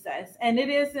and success, and it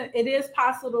is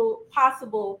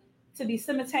possible to be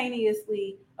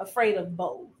simultaneously afraid of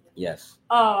both. Yes.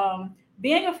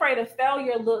 Being afraid of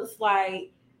failure looks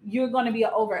like you're going to be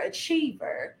an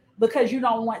overachiever because you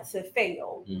don't want to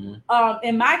fail.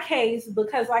 In my case,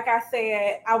 because like I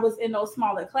said, I was in those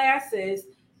smaller classes,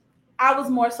 I was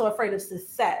more so afraid of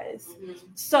success.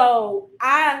 So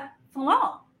I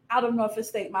flunked out of Norfolk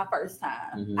State my first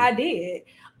time. I did.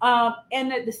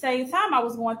 And at the same time, I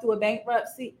was going through a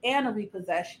bankruptcy and a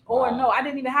repossession. Wow. Or no, I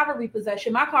didn't even have a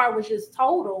repossession. My car was just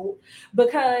totaled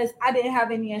because I didn't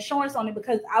have any insurance on it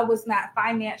because I was not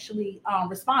financially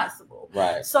responsible.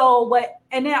 Right. So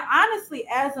and then honestly,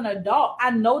 as an adult, I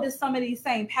noticed some of these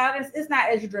same patterns. It's not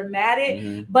as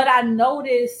dramatic, but I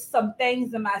noticed some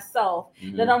things in myself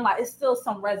that I'm like, it's still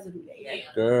some residue there.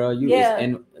 Girl,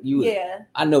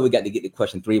 I know we got to get to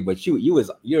question 3, but you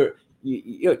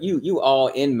all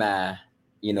in my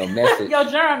message your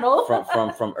journal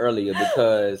from earlier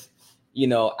because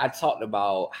I talked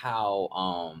about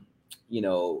how we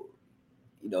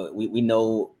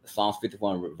know Psalms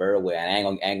 51 very well, and I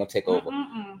ain't gonna take over,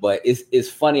 but it's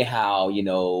funny how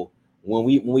when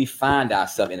we find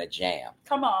ourselves in a jam,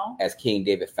 come on, as King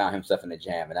David found himself in a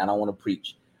jam, and I don't want to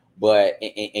preach, but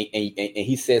and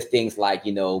he says things like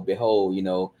behold,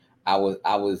 I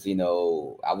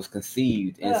was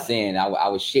conceived in sin. I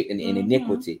was shaped in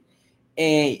iniquity.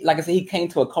 And like I said, he came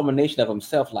to a culmination of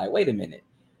himself. Like, wait a minute,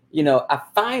 I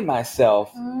find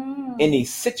myself in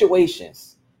these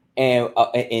situations, and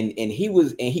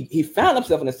he found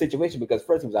himself in a situation because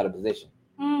first he was out of position,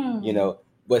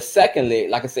 But secondly,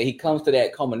 like I said, he comes to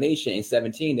that culmination in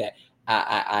 17 that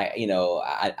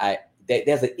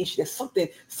there's an issue. There's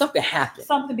something happened.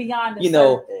 Something beyond the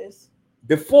surface.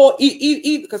 Before,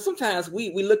 because sometimes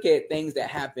we look at things that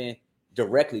happen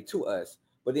directly to us,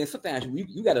 but then sometimes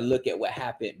you got to look at what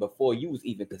happened before you was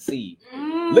even conceived.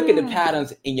 Look at the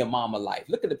patterns in your mama life.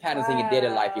 Look at the patterns in your daddy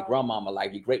life, your grandmama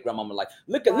life, your great grandmama life.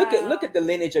 Look at the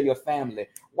lineage of your family.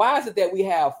 Why is it that we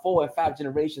have 4 and 5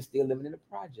 generations still living in the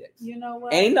projects? You know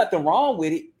what? Ain't nothing wrong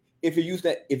with it if you're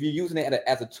using it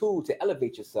as a tool to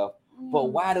elevate yourself.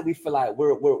 But why do we feel like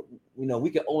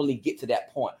we can only get to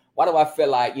that point? Why do I feel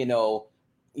like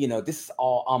this is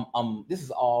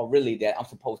all really that I'm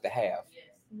supposed to have?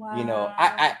 Wow.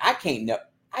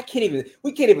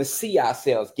 We can't even see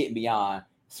ourselves getting beyond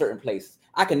certain places.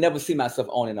 I can never see myself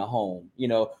owning a home,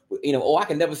 or I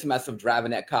can never see myself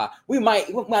driving that car. We might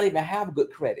even have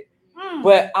good credit,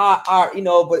 but our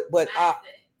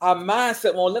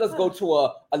mindset won't let us go to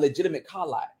a legitimate car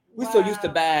lot. We're so used to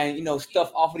buying,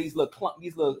 stuff off of these little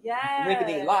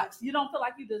rinky-dink lots. You don't feel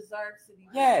like you deserve to be.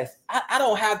 Yes, I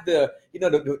don't have the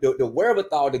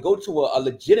wherewithal to go to a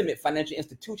legitimate financial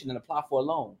institution and apply for a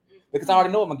loan because I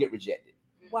already know I'm gonna get rejected.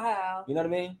 Wow. You know what I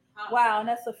mean? Wow, and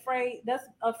that's afraid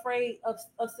of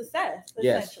success,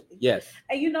 essentially. Yes.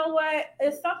 And you know what?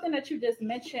 It's something that you just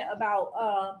mentioned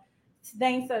about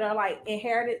things that are like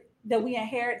inherited, that we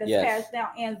inherit, that's passed down.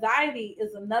 Anxiety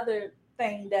is another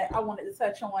thing that I wanted to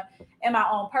touch on in my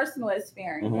own personal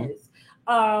experience.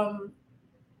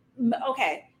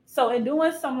 Okay, so in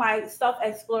doing some like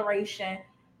self-exploration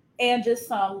and just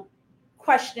some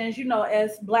questions,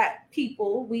 as Black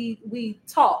people, we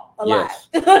talk a lot.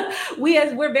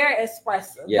 We're very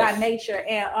expressive by nature,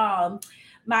 and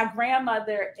my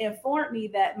grandmother informed me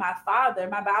that my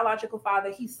biological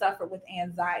father, he suffered with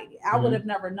anxiety. I would have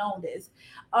never known this.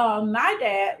 My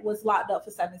dad was locked up for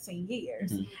 17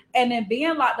 years. And then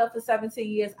being locked up for 17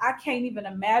 years, I can't even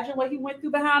imagine what he went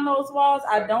through behind those walls.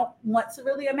 I don't want to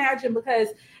really imagine because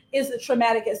it's a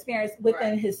traumatic experience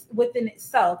within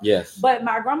itself. Yes. But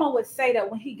my grandma would say that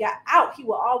when he got out, he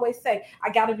would always say,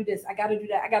 I got to do this, I got to do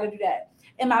that, I got to do that.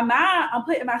 In my mind, I'm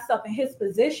putting myself in his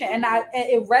position, and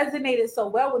it resonated so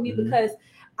well with me because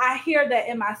I hear that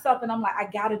in myself, and I'm like, I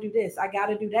got to do this, I got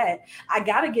to do that, I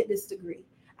got to get this degree,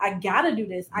 I got to do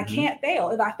this, I can't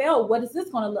fail. If I fail, what is this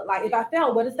going to look like? If I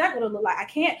fail, what is that going to look like? I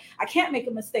can't make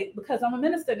a mistake because I'm a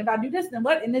minister, and if I do this, then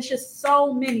what? And it's just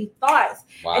so many thoughts,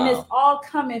 and it's all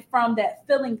coming from that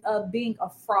feeling of being a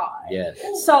fraud. Yes.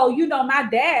 So my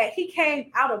dad, he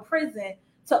came out of prison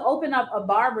to open up a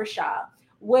barbershop.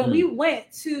 When we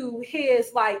went to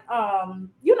his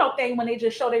thing when they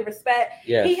just show their respect,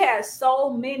 he had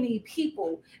so many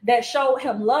people that showed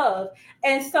him love.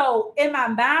 And so in my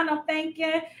mind, I'm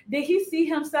thinking, did he see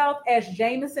himself as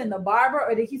Jameson the barber,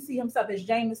 or did he see himself as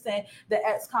Jameson the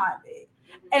ex-convict?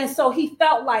 And so he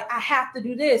felt like, I have to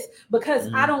do this because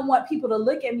I don't want people to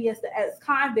look at me as the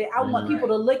ex-convict. I want people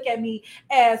to look at me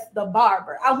as the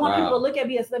barber. I want people to look at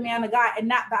me as the man of God and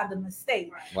not by the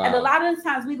mistake. Wow. And a lot of the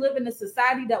times we live in a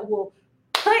society that will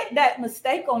put that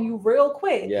mistake on you real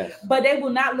quick, but they will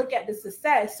not look at the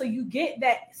success. So you get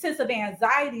that sense of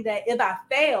anxiety that if I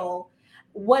fail,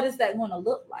 what is that going to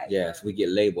look like? Yes, we get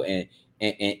labeled.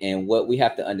 And what we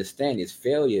have to understand is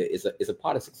failure is a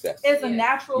part of success. It's a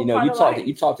natural part of life.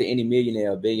 You talk to any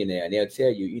millionaire or billionaire, and they'll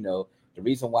tell you, the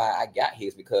reason why I got here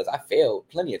is because I failed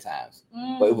plenty of times.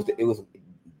 But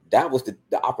that was the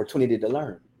opportunity to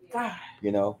learn. God.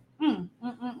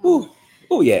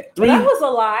 Oh yeah, 3. That was a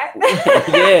lot.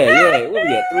 yeah. What we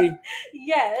got? 3.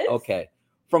 Yes. Okay.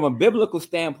 From a biblical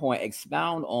standpoint,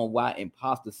 expound on why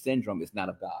imposter syndrome is not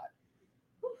of God.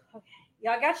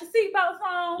 Y'all got your seatbelts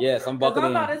on? Yes, I'm buckled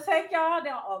in. I'm about to take y'all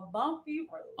down a bumpy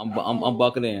road. I'm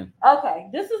buckled in. Okay,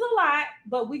 this is a lot,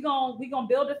 but we gonna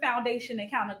build a foundation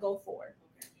and kind of go forward.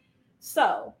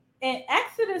 So in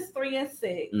Exodus 3 and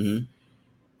 6,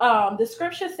 the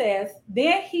scripture says,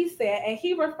 "Then he said," and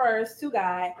he refers to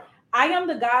God, "I am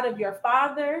the God of your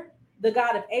father, the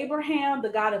God of Abraham, the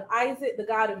God of Isaac, the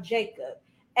God of Jacob."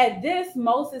 At this,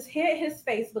 Moses hid his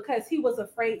face because he was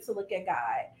afraid to look at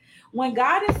God. When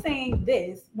God is saying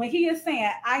this, when he is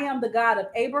saying, "I am the God of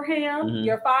Abraham,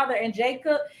 your father, and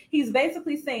Jacob," he's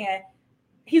basically saying,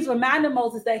 he's reminding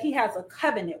Moses that he has a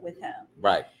covenant with him.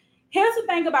 Right. Here's the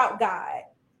thing about God.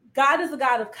 God is a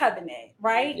God of covenant,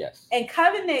 right? Yes. And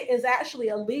covenant is actually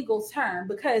a legal term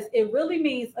because it really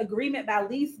means agreement by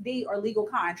lease, deed, or legal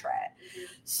contract.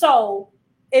 So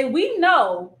if we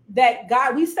know that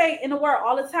God, we say in the word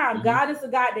all the time, God is a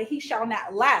God that he shall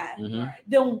not lie.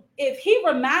 Then if he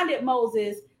reminded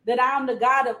Moses that I'm the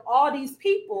God of all these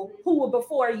people who were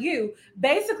before you,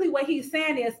 basically what he's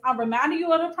saying is, I'm reminding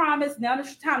you of the promise. Now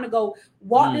it's time to go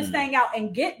walk this thing out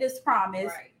and get this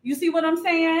promise. You see what I'm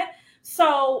saying?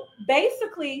 So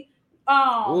basically,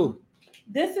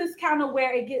 this is kind of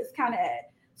where it gets kind of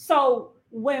at. So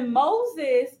when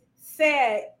Moses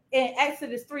said in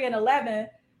Exodus 3:11,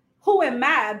 who am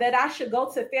I that I should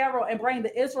go to Pharaoh and bring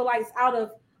the Israelites out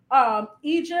of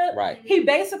Egypt? Right. He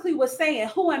basically was saying,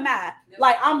 who am I?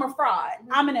 Like, I'm a fraud.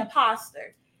 I'm an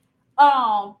imposter.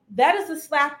 That is a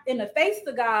slap in the face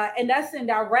to God, and that's in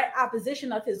direct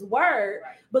opposition of his word,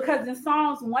 because in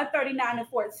Psalms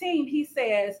 139:14, he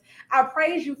says, I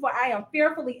praise you for I am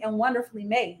fearfully and wonderfully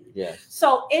made. Yes.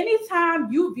 So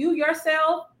anytime you view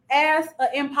yourself as an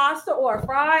imposter or a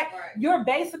fraud, you're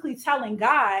basically telling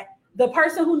God, the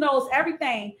person who knows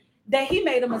everything, that he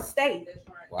made a mistake.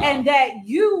 Wow. And that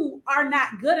you are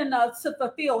not good enough to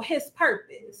fulfill his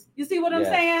purpose. You see what I'm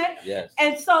saying? Yes.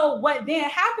 And so what then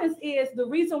happens is, the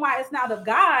reason why it's not of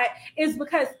God is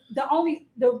because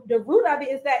the root of it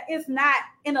is that it's not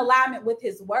in alignment with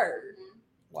his word.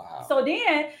 Wow. So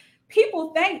then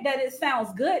people think that it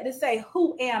sounds good to say,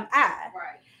 who am I?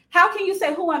 Right. How can you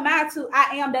say, who am I to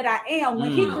I am that I am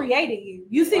when he created you?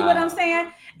 You see what I'm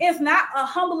saying? It's not a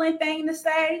humbling thing to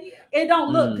say. It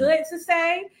don't look good to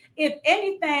say. If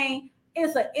anything,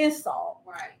 it's an insult.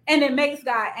 Right. And it makes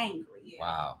God angry.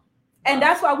 Wow. And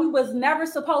that's why we was never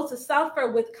supposed to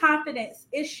suffer with confidence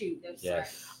issues.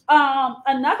 Yes.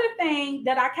 Another thing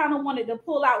that I kind of wanted to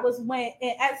pull out was when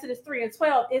in Exodus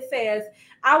 3:12, it says,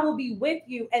 I will be with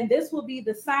you, and this will be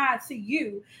the sign to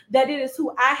you that it is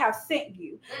who I have sent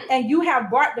you. And you have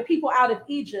brought the people out of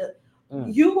Egypt.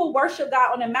 You will worship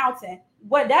God on the mountain.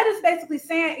 What that is basically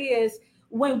saying is,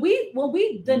 when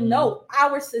we denote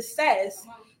our success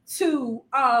to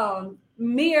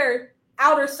mere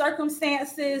outer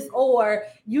circumstances or,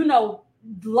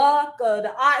 luck or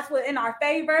the odds were in our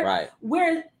favor,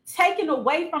 we're taken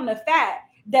away from the fact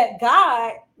that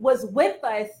God was with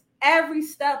us every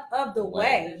step of the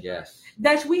way. Yes.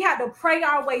 That we had to pray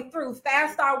our way through,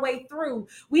 fast our way through.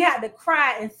 We had to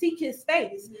cry and seek his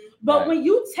face. But when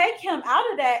you take him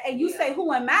out of that and you say,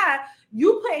 who am I?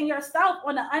 You putting yourself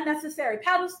on an unnecessary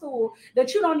pedestal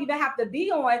that you don't even have to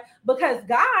be on, because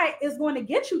God is going to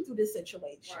get you through this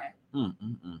situation.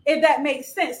 If that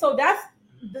makes sense. So that's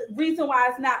the reason why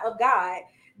it's not of God.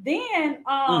 Then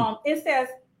it says,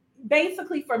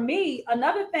 basically for me,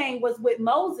 another thing was with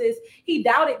Moses, he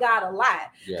doubted God a lot,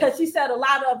 because he said a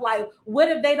lot of like, what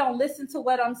if they don't listen to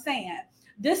what I'm saying?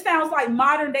 This sounds like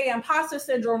modern day imposter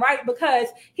syndrome, right? Because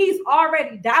he's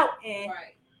already doubting,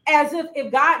 as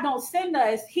if God don't send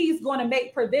us, he's going to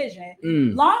make provision.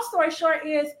 Long story short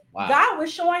is, God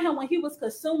was showing him when he was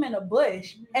consuming a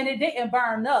bush and it didn't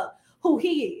burn up who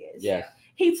he is. Yes.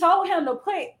 He told him to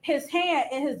put his hand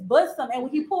in his bosom, and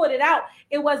when he pulled it out,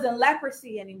 it wasn't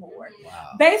leprosy anymore.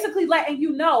 Wow. Basically letting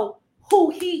you know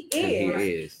who he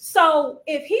is. So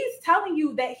if he's telling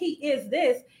you that he is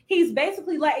this, he's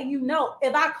basically letting you know,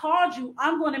 if I called you,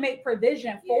 I'm going to make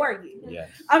provision for you. Yes.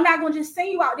 I'm not going to just send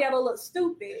you out there to look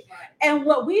stupid. And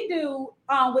what we do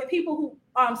with people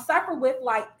who suffer with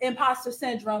like imposter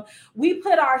syndrome, we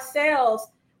put ourselves,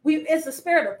 it's a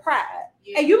spirit of pride.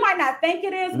 And you might not think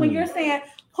it is when you're saying,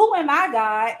 who am I,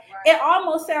 God? It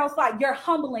almost sounds like you're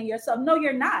humbling yourself. No,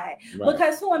 you're not.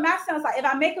 Because who am I sounds like, if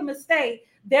I make a mistake,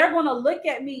 they're going to look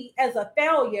at me as a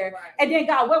failure. And then,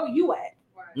 God, where were you at?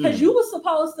 Because you were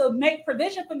supposed to make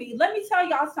provision for me. Let me tell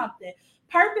y'all something.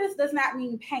 Purpose does not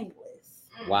mean painless.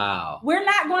 Wow. We're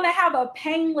not going to have a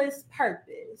painless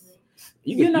purpose.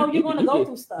 You're going to go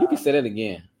through stuff. You can say that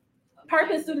again.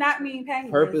 Purpose do not mean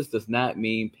painless. Purpose does not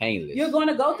mean painless. You're going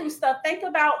to go through stuff. Think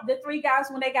about the three guys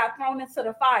when they got thrown into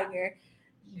the fire.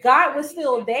 God was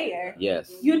still there. Yes.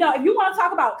 If you want to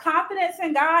talk about confidence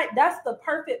in God, that's the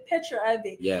perfect picture of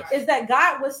it. Yes. Is that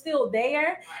God was still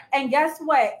there. And guess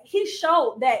what? He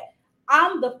showed that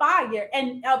I'm the fire.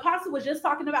 And Apostle was just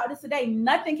talking about this today.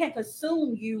 Nothing can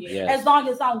consume you as long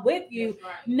as I'm with you.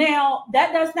 Now,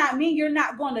 that does not mean you're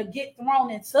not going to get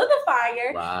thrown into the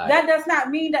fire. That does not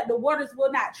mean that the waters will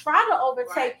not try to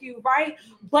overtake you, right?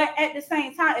 But at the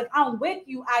same time, if I'm with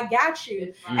you, I got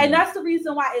you. And that's the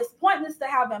reason why it's pointless to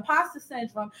have imposter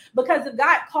syndrome. Because if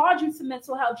God called you to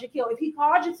mental health, Jaquil, if he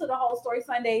called you to the Whole Story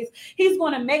Sundays, he's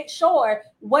going to make sure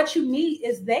what you need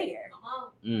is there.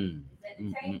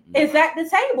 It's at the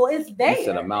table. It's there. You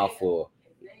said a mouthful.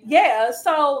 Yeah,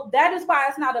 so that is why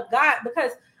it's not of God,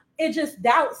 because it just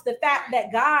doubts the fact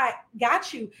that God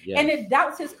got you, and it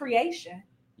doubts His creation.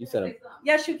 You said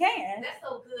yes, you can. That's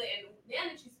so good. And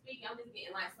now that you speak, I'm just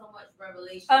getting like so much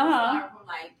revelation. Sorry from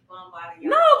like bombarding.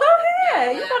 No, go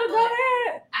ahead. You gotta go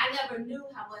ahead. I never knew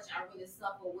how much I really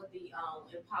suffer with the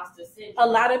imposter syndrome. A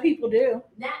lot of people do.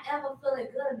 Not ever feeling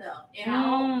good enough.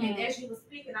 And and as you were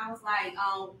speaking, I was like,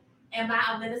 am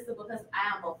I a minister because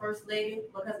I am a first lady?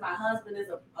 Because my husband is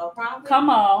a prophet? Come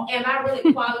on. Am I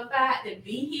really qualified to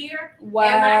be here? Wow.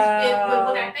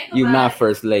 When I think you about my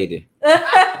first lady. Am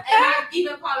I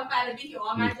even qualified to be here?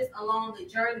 Or am I just along the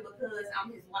journey because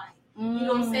I'm his wife? You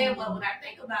know what I'm saying? But when I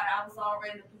think about it, I was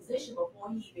already in a position before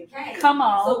he even came. Come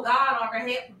on. So God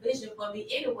already had provision for me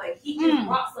anyway. He just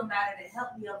brought somebody to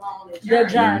help me along the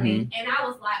journey. And I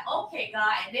was like, okay,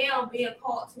 God. And now I'm being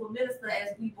called to a minister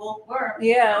as we both were.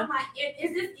 Yeah. I'm like,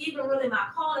 is this even really my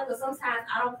calling? Because sometimes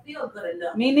I don't feel good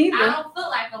enough. Me neither. I don't feel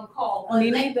like I'm called. But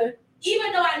me neither.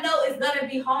 Even though I know it's going to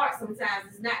be hard sometimes,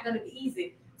 it's not going to be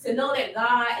easy. To know that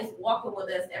God is walking with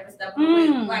us every step of the way,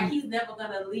 like He's never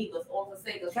gonna leave us or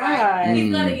forsake us. Right?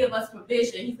 He's gonna give us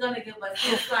provision. He's gonna give us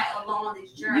insight along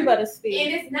this journey. You better speak.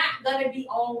 And it's not gonna be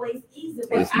always easy.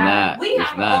 We have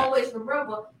to always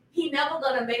remember He's never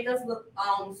gonna make us look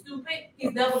stupid.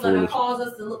 He's never gonna cause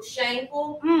us to look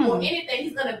shameful or anything.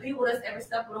 He's gonna be with us every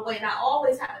step of the way. And I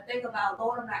always have to think about,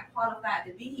 Lord, I'm not qualified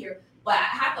to be here. But I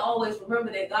have to always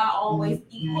remember that God always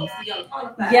equips the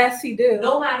unqualified. Yes, He do.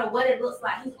 No matter what it looks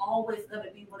like, He's always going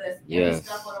to be with us every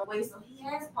step of the way. So He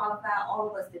has qualified all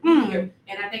of us to be here.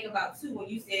 And I think about, too, when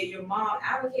you said your mom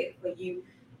advocated for you,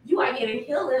 you are getting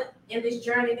healing in this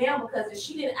journey now, because if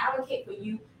she didn't advocate for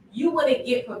you, you wouldn't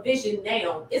get provision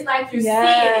now. It's like you're seeing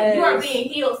it. You are being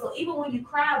healed. So even when you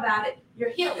cry about it, you're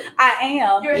healing. I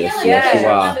am. You're healing because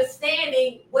you're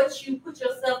understanding what you put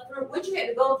yourself through, what you had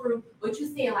to go through, but you're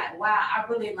seeing like, wow, I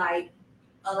really like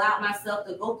allowed myself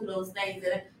to go through those things.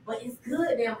 But it's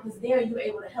good now because there you're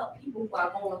able to help people who are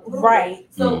going through it.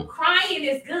 So crying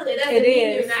is good. It doesn't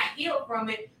mean you're not healed from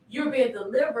it. You're being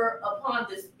delivered upon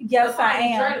this. Yes, I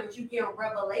am. Journey, but you get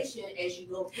revelation as you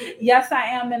go through. Yes, I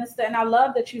am, Minister. And I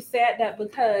love that you said that,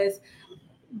 because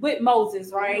with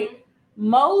Moses, right?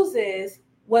 Moses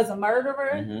was a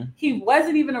murderer. He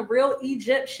wasn't even a real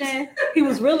Egyptian. He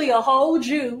was really a whole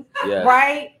Jew,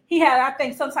 right? He had, I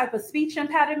think, some type of speech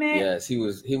impediment. Yes, he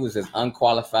was as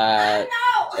unqualified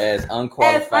as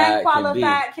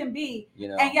unqualified can be. You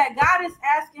know, and yet God is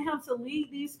asking him to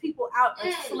lead these people out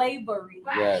of slavery.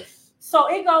 Yes. So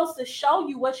it goes to show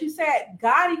you what you said.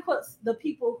 God equips the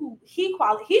people who He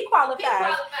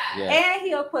qualifies, and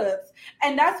He equips,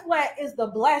 and that's what is the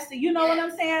blessing. You know what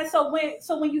I'm saying? So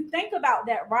when you think about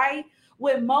that, right?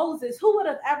 With Moses, who would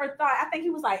have ever thought? I think he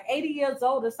was like 80 years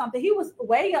old or something. He was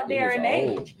way up there in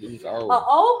age. He was old. An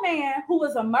old man who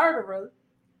was a murderer,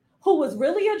 who was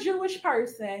really a Jewish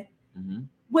person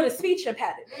with a speech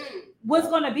impediment, was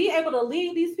going to be able to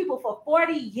lead these people for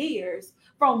 40 years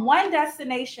from one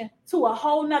destination to a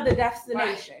whole nother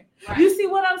destination. Right. You see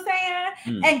what I'm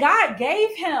saying? And God gave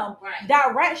him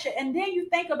direction. And then you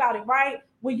think about it, right?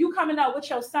 When you coming up with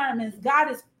your sermons,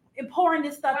 God is pouring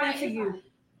this stuff into you.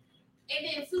 And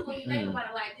then too, when you think about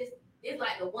it like this, it's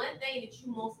like the one thing that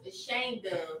you most ashamed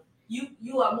of,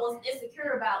 you are most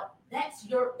insecure about. That's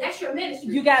your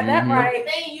ministry. You got that right.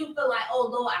 The thing you feel like, oh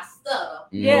Lord, I stutter.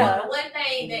 Yeah. The one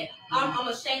thing that I'm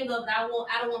ashamed of that I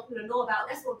don't want people to know about.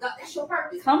 That's what God. That's your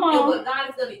purpose. Come on. And what God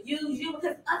is going to use you,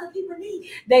 because other people need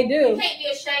it. They do. You can't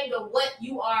be ashamed of what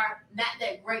you are not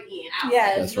that great in.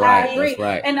 Yes, that's right. I agree. That's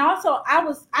right. And also,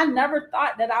 I never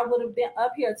thought that I would have been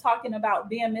up here talking about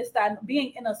being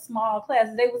being in a small class.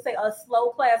 They would say a slow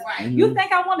class. Right. You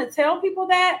think I want to tell people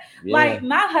that? Yeah. Like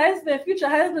my future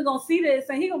husband, gonna see this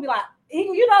and he gonna be like,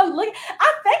 look,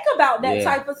 I think about that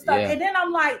type of stuff. And then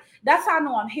I'm like, that's how I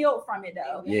know I'm healed from it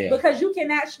though. Yeah. Because you can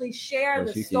actually share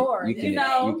the story. You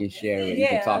can share it. You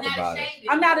can talk about it.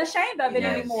 I'm not ashamed of it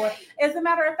anymore. As a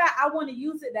matter of fact, I want to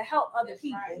use it to help other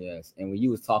people. Right. Yes. And when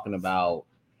you was talking about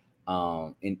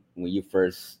when you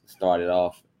first started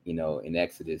off, in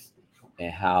Exodus,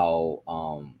 and how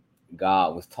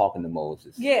God was talking to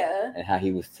Moses. Yeah. And how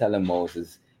he was telling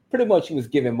Moses, pretty much he was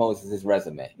giving Moses his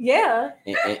resume. Yeah.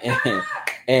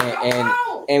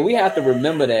 And we have to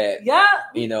remember that. Yeah.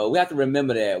 We have to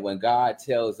remember that when God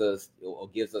tells us or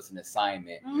gives us an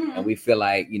assignment and we feel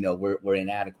like, we're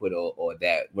inadequate or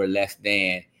that we're less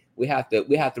than, we have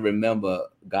to remember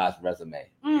God's resume.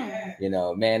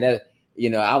 Man, that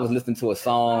I was listening to a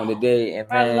song today, and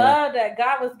man, I love that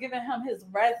God was giving him his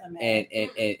resume.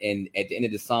 And at the end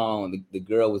of the song, the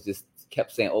girl was just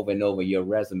kept saying over and over, your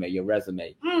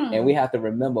resume. And we have to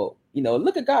remember,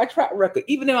 look at God's track record,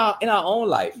 even in our own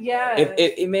life. Yeah.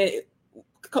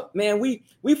 Man,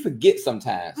 we forget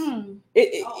sometimes.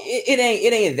 It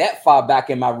ain't that far back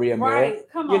in my rear mirror. Right.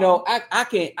 Come on.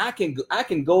 I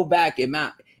can go back in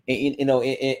my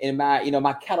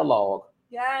my catalog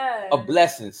of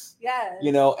blessings. Yes.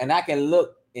 And I can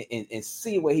look and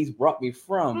see where he's brought me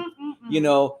from.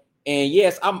 And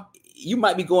yes, you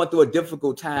might be going through a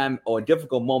difficult time or a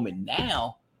difficult moment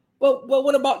now, but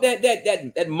what about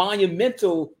that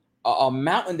monumental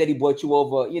mountain that he brought you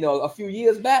over, a few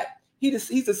years back?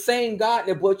 He's the same God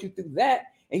that brought you through that,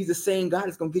 and he's the same God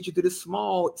that's gonna get you through this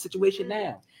small situation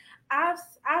now. I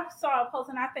saw a post,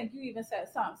 and I think you even said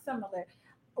something similar.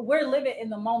 We're living in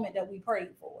the moment that we prayed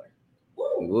for.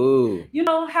 Ooh. You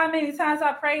know how many times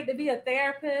I prayed to be a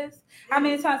therapist? How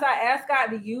many times I asked God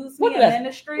to use me in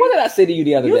ministry? What did I say to you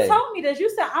the other day? You told me this. You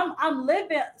said I'm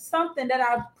living something that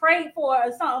I prayed for,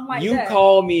 or something like that. You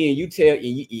call me and you tell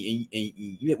me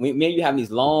you have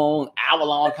these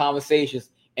hour-long conversations,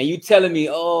 and you telling me,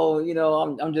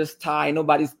 I'm just tired.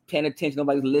 Nobody's paying attention.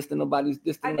 Nobody's listening. Nobody's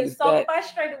this. I get so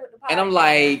frustrated with the podcast. And I'm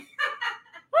like,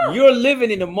 you're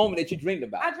living in the moment that you dreamed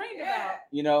about. I dreamed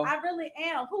about. I really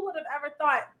am. Who would have ever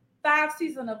thought 5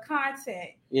 seasons of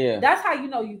content? Yeah. That's how you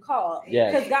know you called.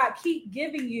 Yeah. Because God keep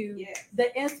giving you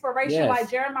the inspiration. Like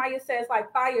Jeremiah says,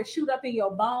 like fire shoot up in your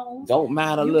bones. Don't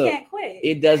matter. You can't quit.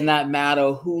 It does not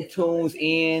matter who tunes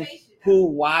in, who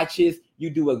watches. You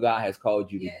do what God has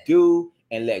called you to do,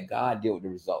 and let God deal with the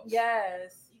results.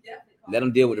 Yes. Let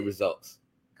him deal with the results.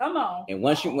 Come on. And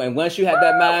once you have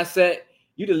that mindset,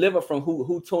 you deliver from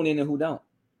who tune in and who don't.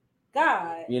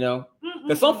 God.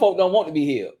 Because some folk don't want to be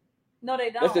healed. No,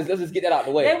 they don't. Let's just get that out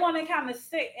the way. They want to kind of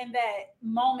sit in that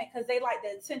moment because they like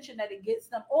the attention that it gets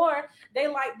them, or they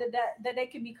like that they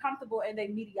can be comfortable in their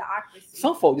mediocrity.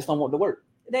 Some folk just don't want to work.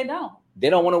 They don't. They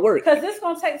don't want to work because it's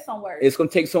gonna take some work. It's gonna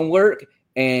take some work,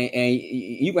 and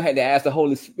you're gonna have to ask the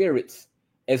Holy Spirits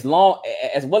as well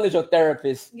as your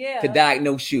therapist to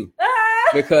diagnose you,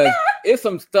 because it's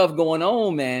some stuff going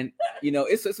on, man.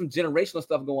 It's some generational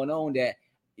stuff going on that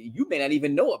you may not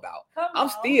even know about. I'm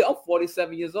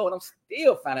 47 years old. I'm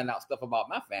still finding out stuff about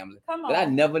my family that I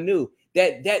never knew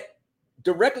that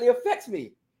directly affects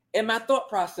me and my thought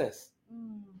process.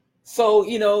 So,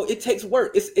 it takes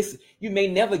work. It's you may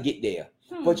never get there,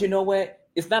 but you know what?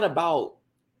 It's not about,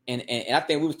 and I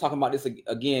think we was talking about this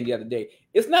again the other day.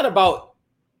 It's not about,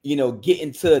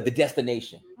 getting to the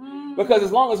destination. Because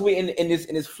as long as we're in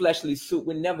this fleshly suit,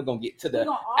 we're never gonna get to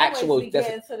the actual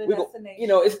destination.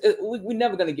 We're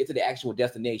never gonna get to the actual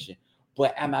destination.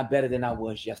 But am I better than I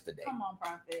was yesterday? Come on,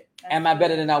 Prophet. Am I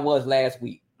better than I was last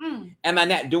week? Am I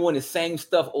not doing the same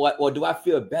stuff, or do I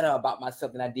feel better about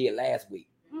myself than I did last week?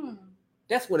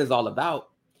 That's what it's all about.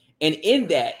 And in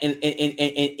that, and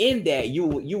in that, you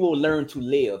will learn to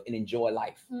live and enjoy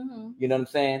life. You know what I'm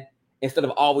saying? Instead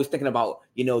of always thinking about,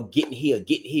 getting here.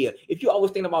 If you're always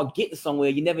thinking about getting somewhere,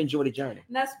 you never enjoy the journey.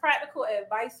 And that's practical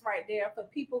advice right there for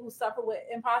people who suffer with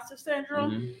imposter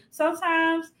syndrome.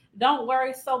 Sometimes don't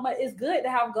worry so much. It's good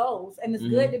to have goals, and it's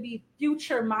good to be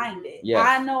future minded. Yes.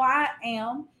 I know I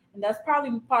am. And that's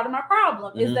probably part of my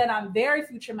problem is that I'm very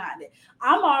future minded.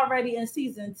 I'm already in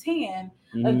season 10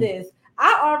 of this.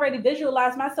 I already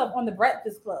visualize myself on the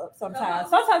Breakfast Club sometimes.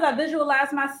 Sometimes I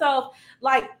visualize myself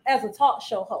like as a talk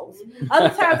show host. Other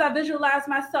times I visualize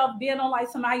myself being on like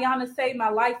some Ayana Save My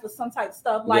Life or some type of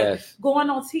stuff, like going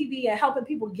on TV and helping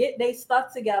people get their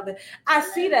stuff together. I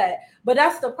see that. But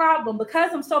that's the problem.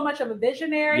 Because I'm so much of a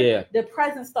visionary, the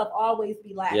present stuff always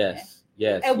be lacking.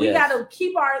 Yes. And we got to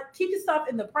keep the stuff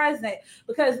in the present,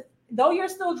 because though you're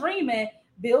still dreaming,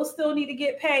 bills still need to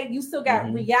get paid. You still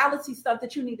got reality stuff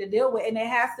that you need to deal with, and it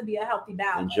has to be a healthy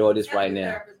balance. Enjoy this right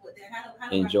now.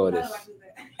 Enjoy this.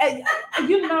 And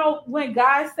when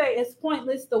God say it's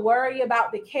pointless to worry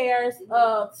about the cares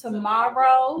of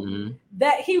tomorrow,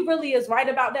 that he really is right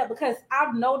about that, because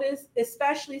I've noticed,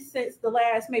 especially since the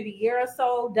last maybe year or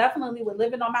so, definitely with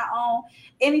living on my own,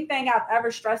 anything I've ever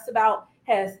stressed about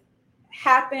has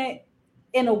happened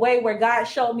in a way where God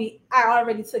showed me I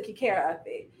already took care of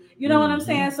it. You know what I'm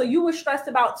saying? So you were stressed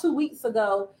about 2 weeks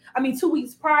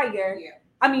prior.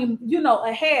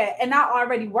 Ahead, and I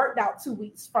already worked out 2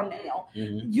 weeks from now.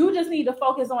 You just need to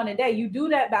focus on the day. You do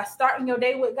that by starting your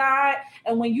day with God.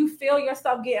 And when you feel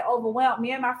yourself getting overwhelmed,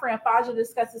 me and my friend Faja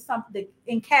discusses something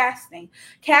in casting.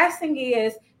 Casting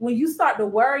is when you start to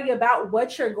worry about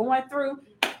what you're going through.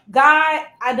 God,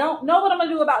 I don't know what I'm going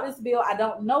to do about this bill. I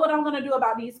don't know what I'm going to do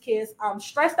about these kids. I'm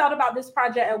stressed out about this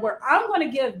project at work. I'm going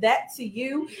to give that to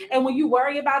you. And when you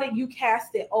worry about it, you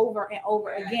cast it over and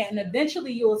over again. And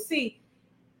eventually you'll see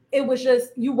it was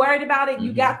just you worried about it,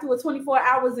 you got through it 24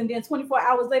 hours, and then 24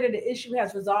 hours later the issue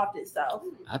has resolved itself.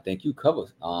 I think you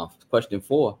covered question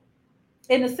 4.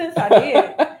 In a sense, I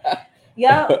did.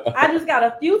 Yeah, I just got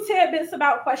a few tidbits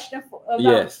about question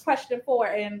 4,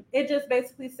 and it just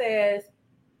basically says,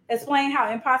 explain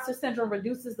how imposter syndrome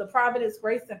reduces the providence,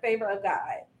 grace, and favor of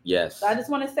God. Yes. So I just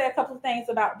want to say a couple of things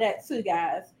about that too,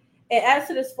 guys. In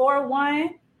Exodus 4:1,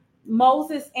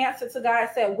 Moses answered to God and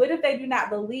said, what if they do not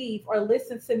believe or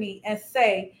listen to me and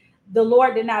say, the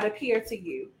Lord did not appear to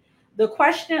you? The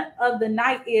question of the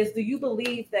night is, do you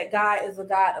believe that God is a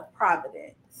God of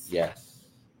providence? Yes.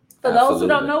 For those who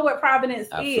don't know what providence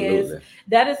is,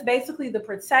 that is basically the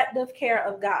protective care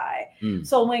of God.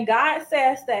 So when God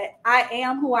says that I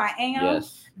am who I am,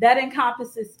 that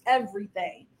encompasses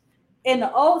everything. In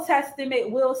the Old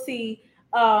Testament, we'll see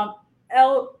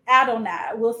El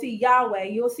Adonai, we'll see Yahweh,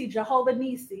 you'll see Jehovah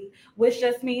Nisi, which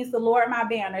just means the Lord my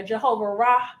banner, Jehovah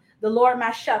Rah, the Lord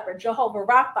my shepherd, Jehovah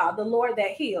Rapha, the Lord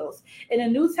that heals. In the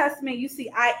New Testament, you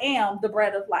see I am the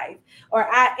bread of life,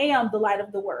 or I am the light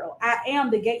of the world. I am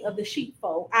the gate of the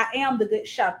sheepfold. I am the good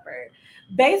shepherd.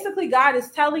 Basically, God is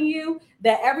telling you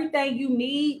that everything you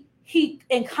need, he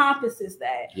encompasses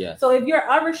that. Yes. So if you're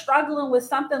ever struggling with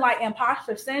something like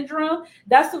imposter syndrome,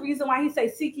 that's the reason why he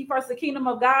says, seek ye first the kingdom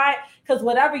of God, because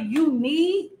whatever you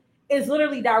need is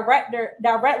literally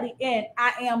directly in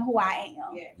I am who I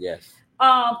am. Yes.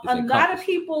 A lot of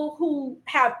people who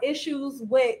have issues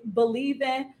with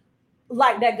believing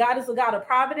like that God is a God of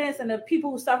providence, and the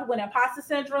people who suffer with imposter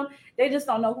syndrome, they just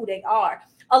don't know who they are.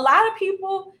 A lot of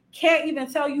people can't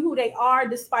even tell you who they are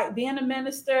despite being a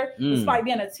minister, despite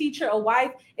being a teacher, a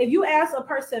wife. If you ask a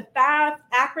person 5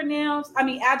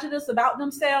 adjectives about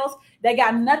themselves that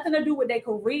got nothing to do with their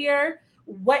career,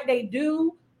 what they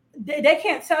do, they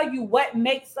can't tell you what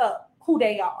makes up who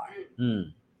they are.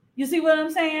 You see what I'm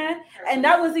saying? And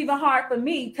that was even hard for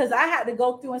me because I had to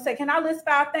go through and say, can I list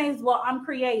 5 things? Well, I'm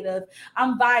creative.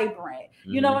 I'm vibrant.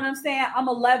 You know what I'm saying? I'm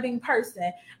a loving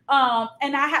person.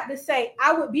 And I had to say,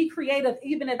 I would be creative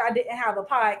even if I didn't have a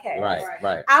podcast.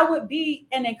 Right. I would be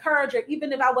an encourager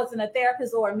even if I wasn't a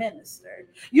therapist or a minister.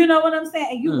 You know what I'm saying?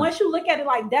 And you once you look at it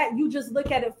like that, you just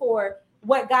look at it for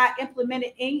what God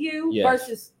implemented in you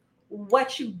versus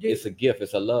what you do. It's a gift.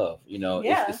 It's a love. You know,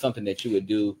 it's something that you would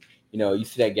do. You know, you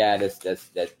see that guy that's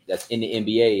in the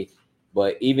NBA,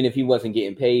 but even if he wasn't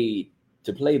getting paid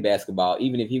to play basketball,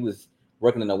 even if he was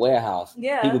working in a warehouse,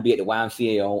 he would be at the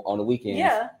YMCA on the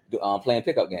weekends, playing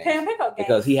pickup games.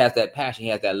 Because he has that passion, he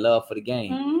has that love for the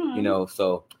game. You know,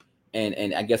 so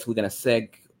and I guess we're gonna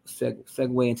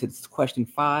segue into this question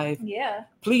 5.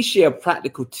 Please share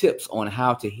practical tips on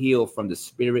how to heal from the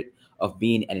spirit of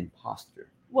being an imposter.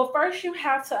 Well, first you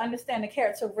have to understand the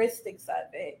characteristics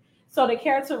of it. So the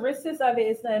characteristics of it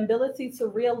is the ability to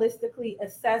realistically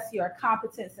assess your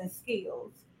competence and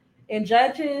skills. In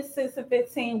Judges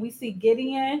 6:15, we see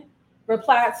Gideon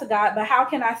replied to God, but how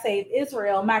can I save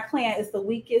Israel? My clan is the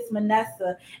weakest,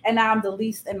 Manasseh, and I'm the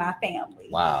least in my family.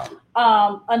 Wow.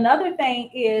 Another thing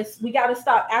is we got to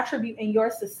stop attributing your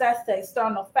success to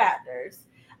external factors.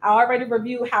 I already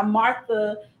reviewed how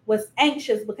Martha was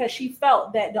anxious because she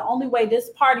felt that the only way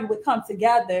this party would come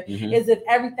together is if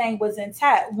everything was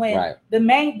intact. When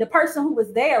the person who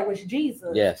was there was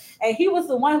Jesus. Yes. And he was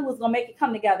the one who was going to make it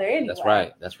come together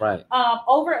anyway. That's right.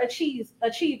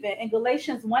 Achievement. In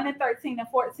Galatians 1:13 and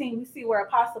 14, we see where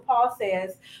Apostle Paul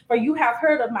says, for you have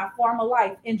heard of my former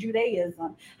life in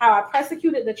Judaism, how I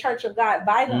persecuted the church of God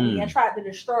violently and tried to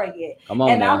destroy it.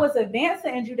 I was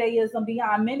advancing in Judaism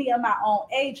beyond many of my own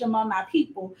age among my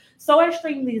people. So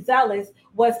extremely zealous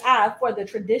was I for the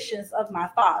traditions of my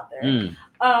father.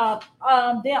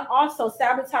 Then also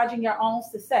sabotaging your own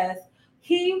success.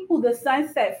 He who the Son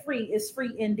set free is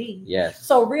free indeed. Yes.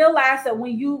 So realize that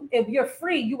if you're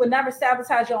free, you would never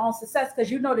sabotage your own success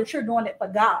because you know that you're doing it for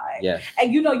God. Yes.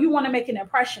 And you know you want to make an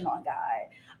impression on God.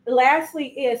 Lastly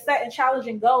is setting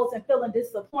challenging goals and feeling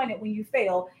disappointed when you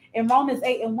fail. In Romans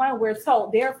 8:1, we're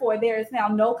told, therefore, there is now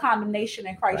no condemnation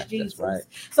in Christ Jesus. Right.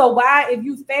 So why, if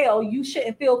you fail, you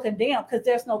shouldn't feel condemned because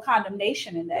there's no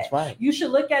condemnation in that. That's right. You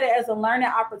should look at it as a learning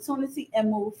opportunity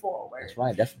and move forward. That's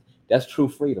right. That's true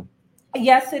freedom.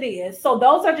 Yes, it is. So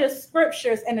those are just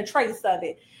scriptures and the traits of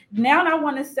it. Now I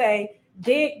want to say,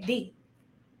 dig deep.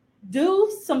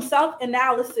 Do some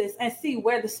self-analysis and see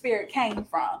where the spirit came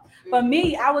from. For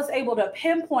me, I was able to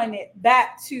pinpoint it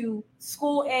back to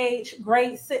school age,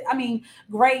 grade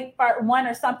 1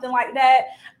 or something like that.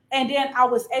 And then I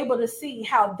was able to see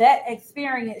how that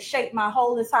experience shaped my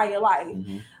whole entire life.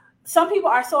 some people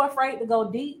are so afraid to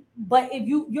go deep, but if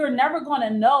you're never going to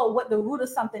know what the root of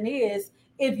something is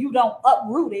if you don't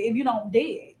uproot it, if you don't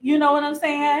dig. You know what I'm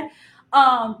saying?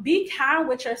 Be kind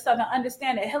with yourself and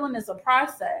understand that healing is a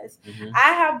process.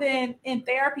 I have been in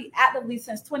therapy actively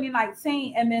since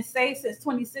 2019 and been saved since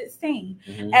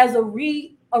 2016 as a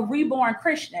reborn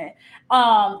Christian,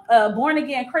 a born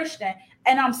again Christian.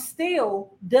 And I'm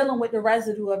still dealing with the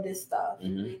residue of this stuff.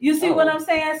 You see what I'm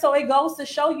saying? So it goes to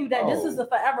show you that this is a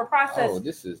forever process. Oh,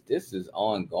 this is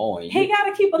ongoing. He got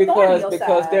to keep a thorn in your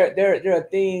because side. there are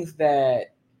things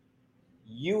that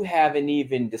you haven't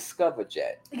even discovered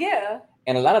yet. Yeah.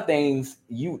 And a lot of things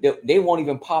they won't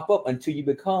even pop up until you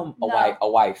become a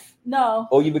wife. No.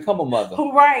 Or you become a mother.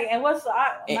 Right. And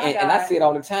and I see it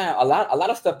all the time. A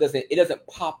lot of stuff doesn't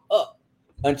pop up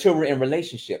until we're in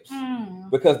relationships.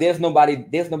 Because there's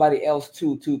nobody else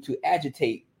to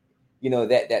agitate,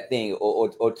 that thing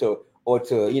or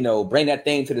to bring that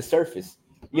thing to the surface.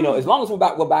 As long as we're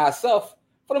by ourselves,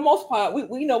 for the most part,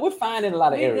 we're fine in a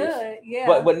lot of areas. Good.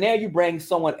 Yeah. But now you bring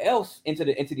someone else into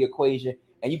the equation,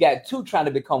 and you got two trying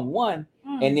to become one,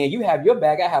 and then you have your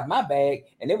bag, I have my bag,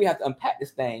 and then we have to unpack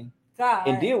this thing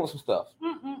and deal with some stuff.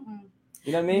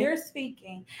 You know what I mean? You're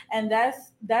speaking, and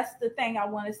that's the thing I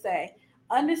want to say.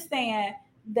 Understand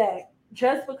that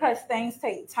just because things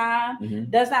take time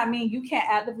does not mean you can't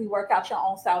actively work out your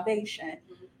own salvation.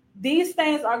 These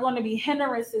things are going to be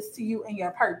hindrances to you and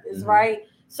your purpose, right?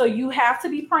 So you have to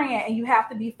be praying and you have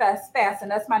to be fast. And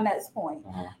that's my next point.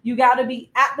 You got to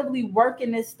be actively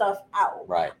working this stuff out.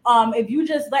 Right. If you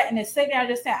just letting it sit there and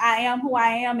just saying, I am who I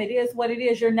am, it is what it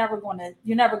is, you're never going to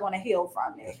heal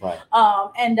from it. That's right.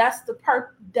 And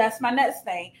that's my next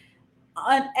thing.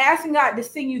 Asking God to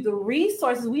send you the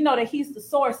resources. We know that He's the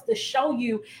source to show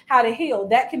you how to heal.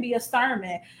 That can be a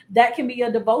sermon, that can be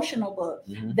a devotional book,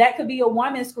 that could be a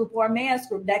woman's group or a man's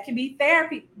group, that can be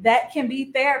therapy. That can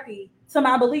be therapy to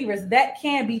my believers. That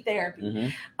can be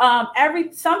therapy.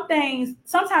 Some things,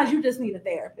 sometimes you just need a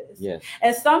therapist. Yes.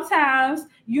 And sometimes,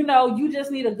 you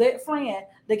just need a good friend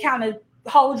to kind of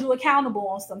hold you accountable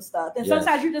on some stuff. And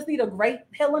sometimes you just need a great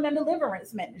healing and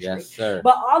deliverance ministry. Yes, sir.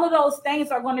 But all of those things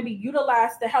are going to be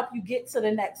utilized to help you get to the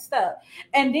next step.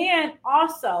 And then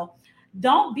also,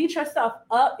 don't beat yourself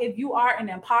up if you are an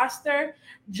imposter.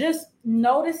 Just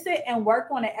notice it and work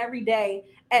on it every day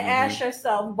and ask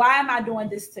yourself, why am I doing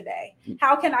this today?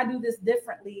 How can I do this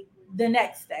differently the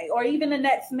next day or even the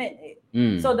next minute?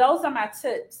 So those are my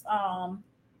tips. Oh,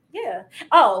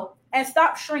 and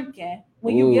stop shrinking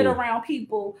when you get around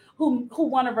people who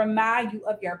want to remind you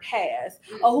of your past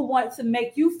or who want to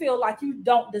make you feel like you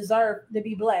don't deserve to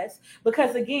be blessed.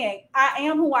 Because again, I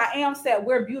am who I am said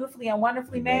we're beautifully and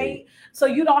wonderfully made. So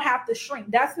you don't have to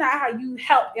shrink. That's not how you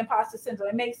help imposter syndrome.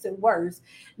 It makes it worse.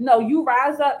 No, you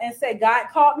rise up and say, God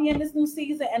called me in this new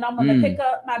season and I'm going to pick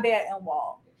up my bed and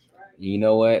walk. You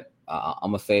know what?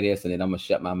 I'm going to say this and then I'm going to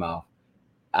shut my mouth.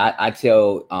 I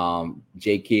tell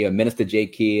J. Kia, Minister J.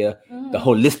 Kia, the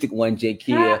holistic one, J.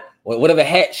 Kia, whatever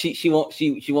hat she wants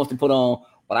to put on.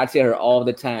 But I tell her all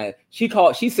the time. She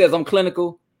says I'm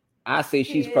clinical. I say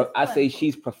she's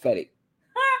prophetic.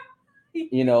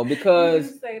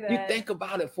 Because you think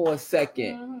about it for a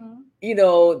second.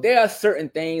 There are certain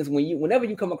things whenever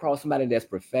you come across somebody that's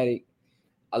prophetic,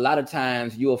 a lot of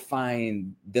times you'll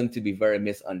find them to be very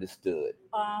misunderstood.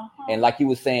 And like you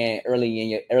were saying early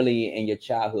in your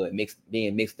childhood,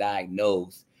 being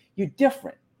misdiagnosed, you're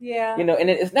different. Yeah. And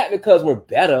it's not because we're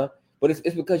better, but it's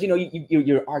because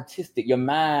you're artistic. Your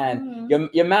mind,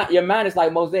 your mind is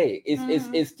like mosaic.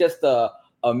 It's just a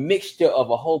mixture of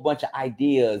a whole bunch of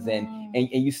ideas and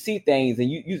you see things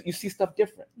and you see stuff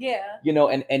different. Yeah.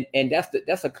 And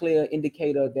that's a clear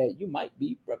indicator that you might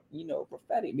be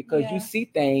prophetic because you see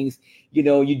things,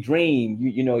 you dream,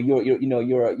 you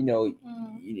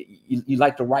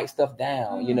like to write stuff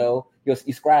down, you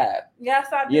scribe. Yes,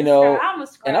 I do. I'm a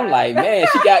scribe. And I'm like, man,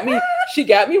 she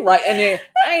got me right. And then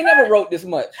I ain't never wrote this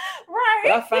much. Right.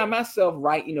 But I find myself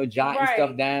jotting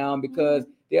stuff down because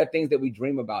there are things that we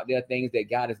dream about. There are things that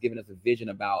God has given us a vision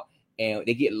about, and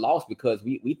they get lost because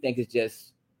we think it's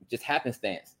just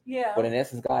happenstance. Yeah. But in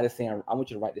essence, God is saying, I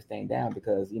want you to write this thing down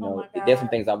because there's some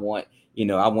things I want you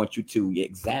to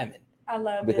examine. I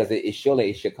love because it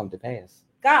should come to pass.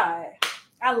 God,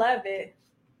 I love it.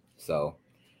 So.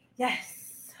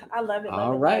 Yes, I love it.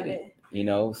 All right.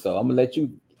 So I'm gonna let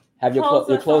you have your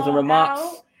closing remarks.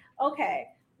 Out. Okay.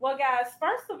 Well, guys,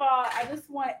 first of all, I just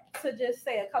want to just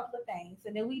say a couple of things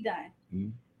and then we done.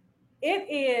 It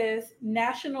is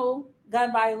National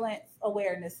Gun Violence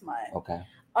Awareness Month. Okay.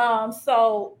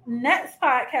 So next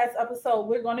podcast episode,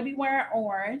 we're going to be wearing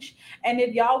orange. And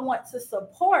if y'all want to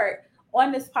support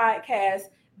on this podcast,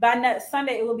 by next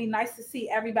Sunday, it will be nice to see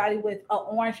everybody with an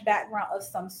orange background of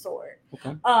some sort.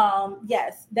 Okay.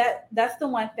 Yes, that's the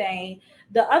one thing.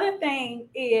 The other thing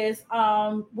is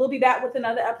we'll be back with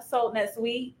another episode next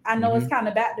week. I know it's kind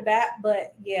of back to back,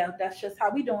 but yeah, that's just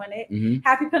how we doing it.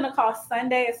 Happy Pentecost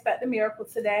Sunday. Expect a miracle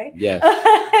today. Yes.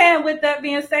 And with that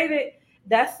being stated,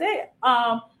 that's it.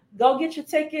 Go get your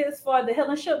tickets for the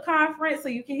Healing Conference so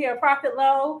you can hear Prophet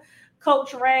Lowe,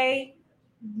 Coach Ray,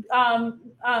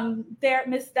 there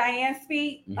Miss Diane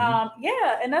speak.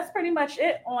 Yeah, and that's pretty much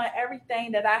it on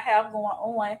everything that I have going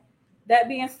on. That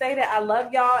being stated, I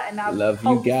love y'all, and I love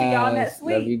hope you guys. to see y'all next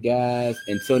week. Love you guys.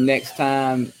 Until next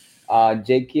time,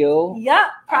 J Kill. Yep,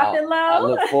 Prophet Lowe. I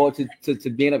look forward to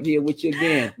being up here with you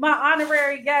again. My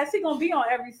honorary guest. He's gonna be on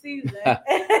every season.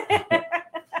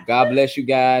 God bless you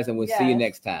guys, and we'll see you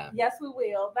next time. Yes, we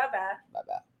will. Bye bye. Bye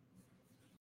bye.